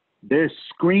 they're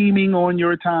screaming on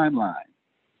your timeline.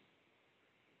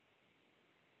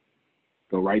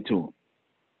 Go right to them.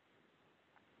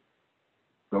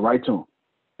 Go right to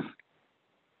them.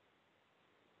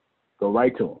 Go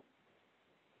right to them.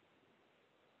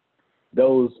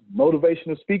 Those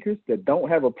motivational speakers that don't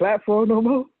have a platform no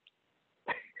more,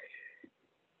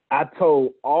 I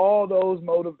told all those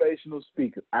motivational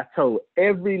speakers, I told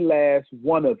every last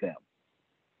one of them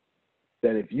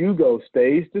that if you go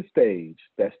stage to stage,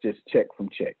 that's just check from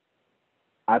check.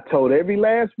 I told every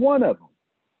last one of them,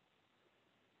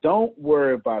 don't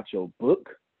worry about your book,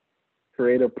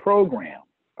 create a program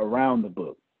around the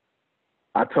book.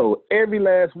 I told every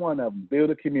last one of them, build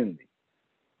a community.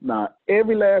 Now,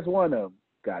 every last one of them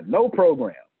got no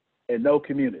program and no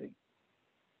community.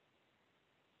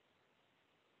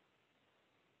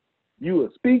 You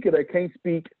a speaker that can't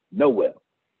speak nowhere.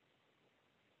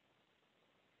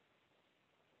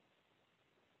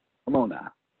 Come on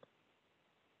now.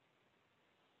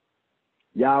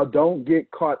 Y'all don't get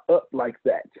caught up like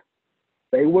that.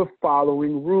 They were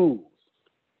following rules.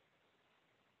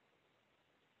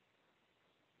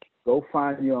 Go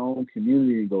find your own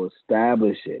community and go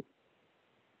establish it.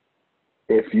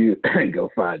 If you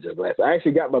go find your glasses. I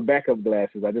actually got my backup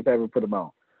glasses. I just haven't put them on.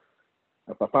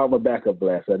 If I found my backup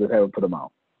glasses, I just haven't put them on.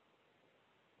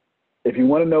 If you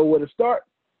want to know where to start,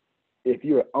 if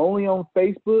you're only on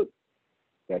Facebook,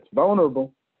 that's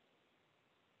vulnerable.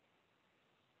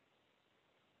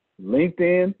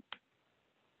 LinkedIn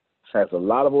has a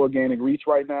lot of organic reach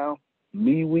right now.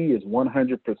 MeWe is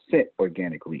 100%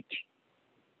 organic reach.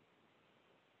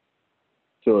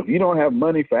 So if you don't have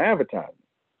money for advertising,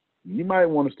 you might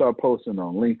want to start posting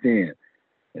on LinkedIn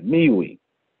and MeWe.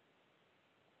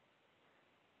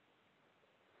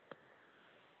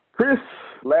 Chris,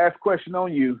 last question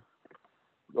on you.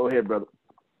 Go ahead, brother.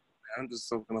 I'm just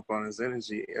soaking up on his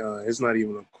energy. It's not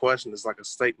even a question. It's like a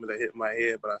statement that hit my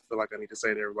head, but I feel like I need to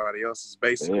say to everybody else. It's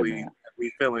basically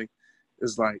me feeling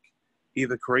is like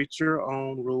either create your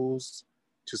own rules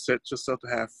to set yourself to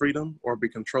have freedom or be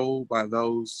controlled by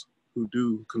those who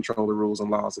do control the rules and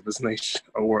laws of this nation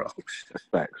or world. That's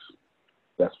facts.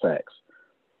 That's facts.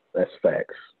 That's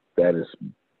facts. That is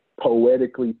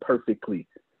poetically, perfectly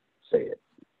said.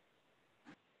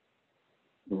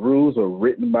 The rules are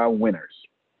written by winners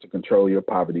to control your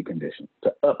poverty condition,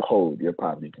 to uphold your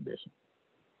poverty condition.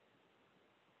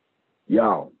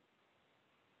 Y'all,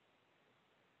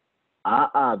 I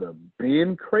either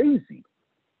been crazy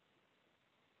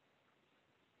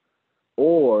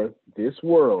or this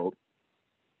world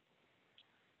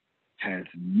has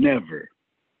never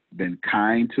been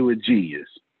kind to a genius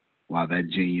while that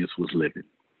genius was living.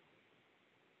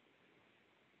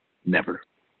 Never.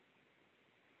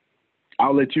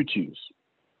 I'll let you choose.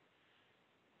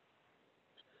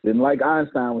 Didn't like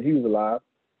Einstein when he was alive.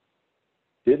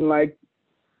 Didn't like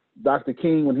Dr.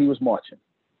 King when he was marching.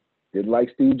 Didn't like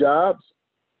Steve Jobs.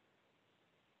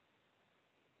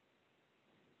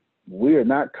 We are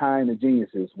not kind to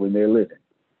geniuses when they're living.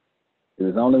 It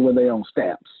is only when they're on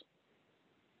stamps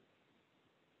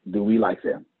do we like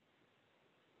them.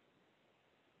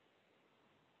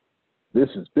 This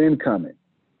has been coming.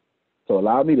 So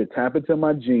allow me to tap into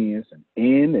my genius and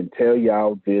end and tell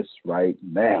y'all this right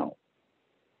now.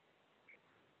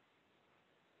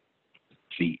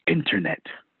 The internet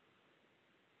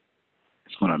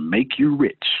is going to make you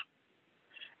rich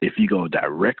if you go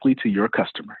directly to your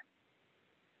customer.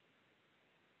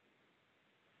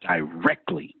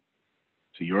 Directly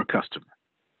to your customer.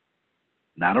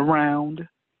 Not around,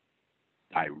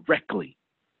 directly.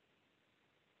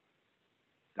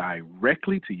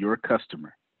 Directly to your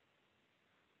customer.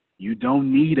 You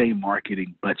don't need a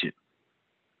marketing budget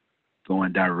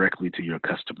going directly to your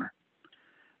customer.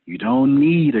 You don't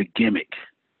need a gimmick,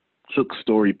 hook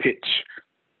story pitch.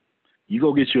 You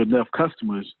go get you enough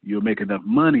customers, you'll make enough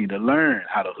money to learn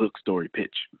how to hook story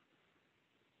pitch.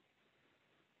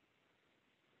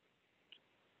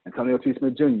 Antonio T.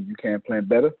 Smith Jr., you can plan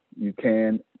better. You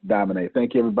can dominate.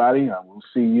 Thank you, everybody. I will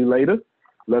see you later.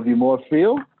 Love you more,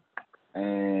 Phil.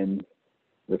 And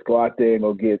let's go out there and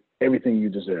go get everything you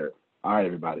deserve. All right,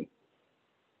 everybody.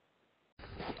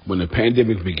 When the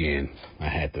pandemic began, I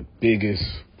had the biggest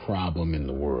problem in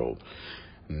the world.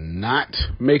 Not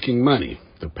making money.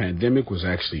 The pandemic was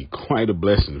actually quite a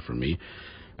blessing for me,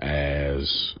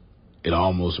 as it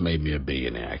almost made me a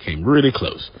billionaire. I came really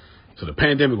close. So the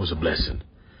pandemic was a blessing.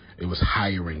 It was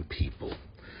hiring people.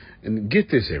 And get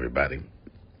this, everybody.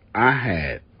 I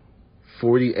had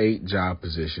 48 job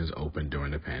positions open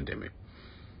during the pandemic.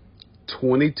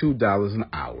 $22 an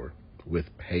hour with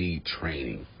paid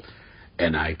training.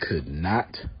 And I could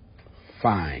not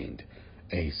find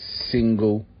a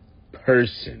single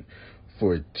person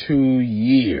for 2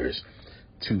 years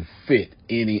to fit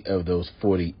any of those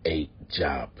 48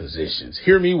 job positions.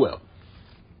 Hear me well.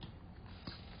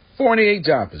 48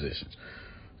 job positions.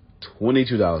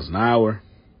 $22 an hour.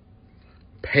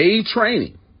 Paid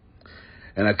training.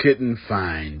 And I couldn't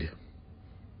find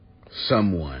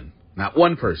someone, not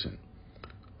one person,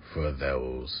 for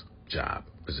those job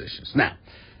positions. Now,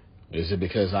 is it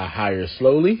because I hire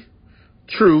slowly?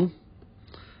 True.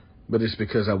 But it's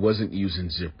because I wasn't using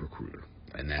ZipRecruiter.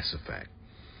 And that's a fact.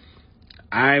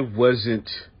 I wasn't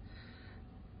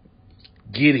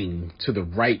getting to the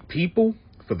right people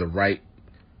for the right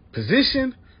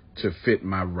position to fit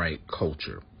my right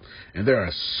culture. And there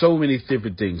are so many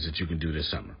different things that you can do this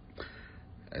summer.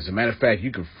 As a matter of fact,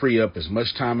 you can free up as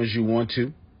much time as you want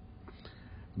to.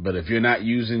 But if you're not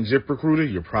using ZipRecruiter,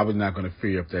 you're probably not going to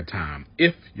free up that time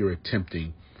if you're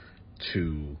attempting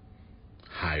to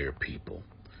hire people.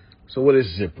 So what is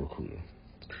ZipRecruiter?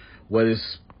 What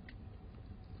is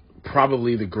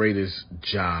probably the greatest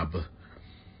job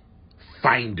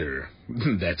finder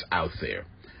that's out there.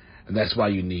 And that's why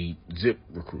you need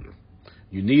ZipRecruiter.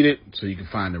 You need it so you can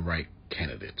find the right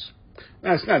candidates.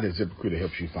 Now, it's not that ZipRecruiter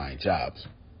helps you find jobs.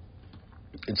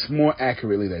 It's more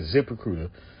accurately that ZipRecruiter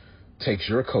takes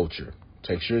your culture,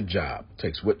 takes your job,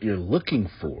 takes what you're looking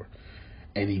for,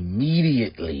 and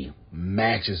immediately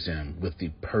matches them with the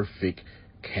perfect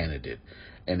candidate.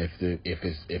 And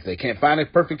if they can't find a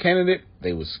perfect candidate,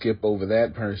 they will skip over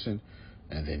that person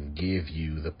and then give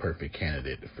you the perfect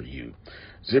candidate for you.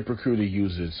 ZipRecruiter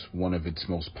uses one of its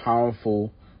most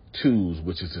powerful tools,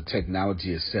 which is the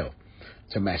technology itself,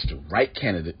 to match the right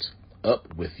candidates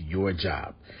up with your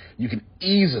job. You can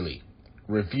easily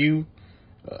review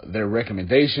their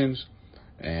recommendations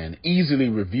and easily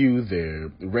review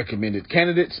their recommended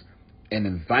candidates and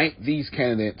invite these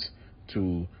candidates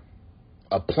to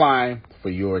apply for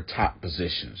your top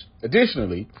positions.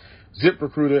 Additionally,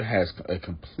 ZipRecruiter has a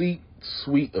complete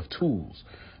suite of tools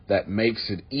that makes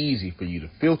it easy for you to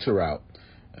filter out,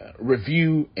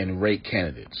 review, and rate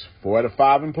candidates. 4 out of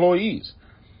 5 employees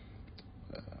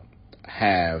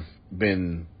have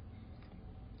been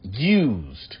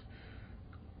used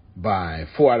by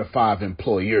 4 out of 5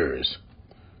 employers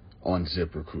on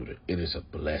ZipRecruiter. It is a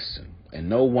blessing. And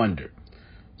no wonder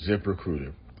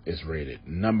ZipRecruiter is rated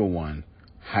 #1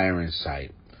 hiring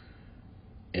site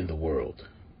in the world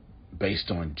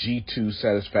based on G2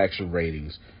 satisfaction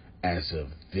ratings as of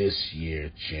this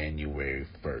year, January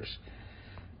 1st.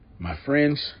 My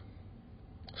friends,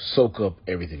 Soak up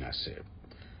everything I said.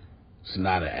 It's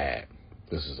not an ad.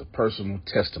 This is a personal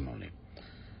testimony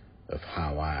of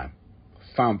how I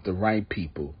found the right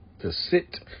people to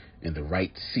sit in the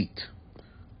right seat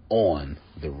on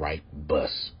the right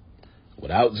bus.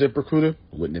 Without ZipRecruiter, it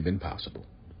wouldn't have been possible.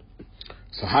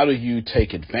 So how do you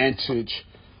take advantage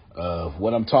of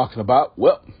what I'm talking about?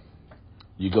 Well,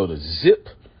 you go to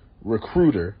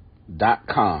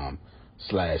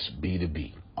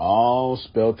ziprecruiter.com/B2B. All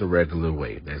spelled the regular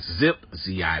way. That's zip,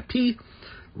 Z-I-P,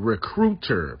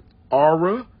 recruiter,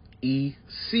 Aura,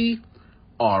 E-C,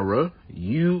 Aura,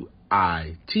 U-I-T-E-R,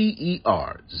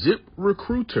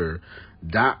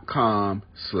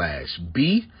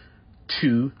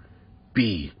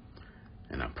 ziprecruiter.com/B2B.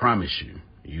 And I promise you,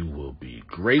 you will be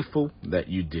grateful that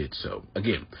you did so.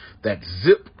 Again, that's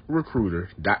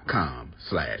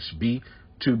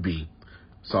ziprecruiter.com/B2B.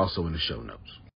 It's also in the show notes.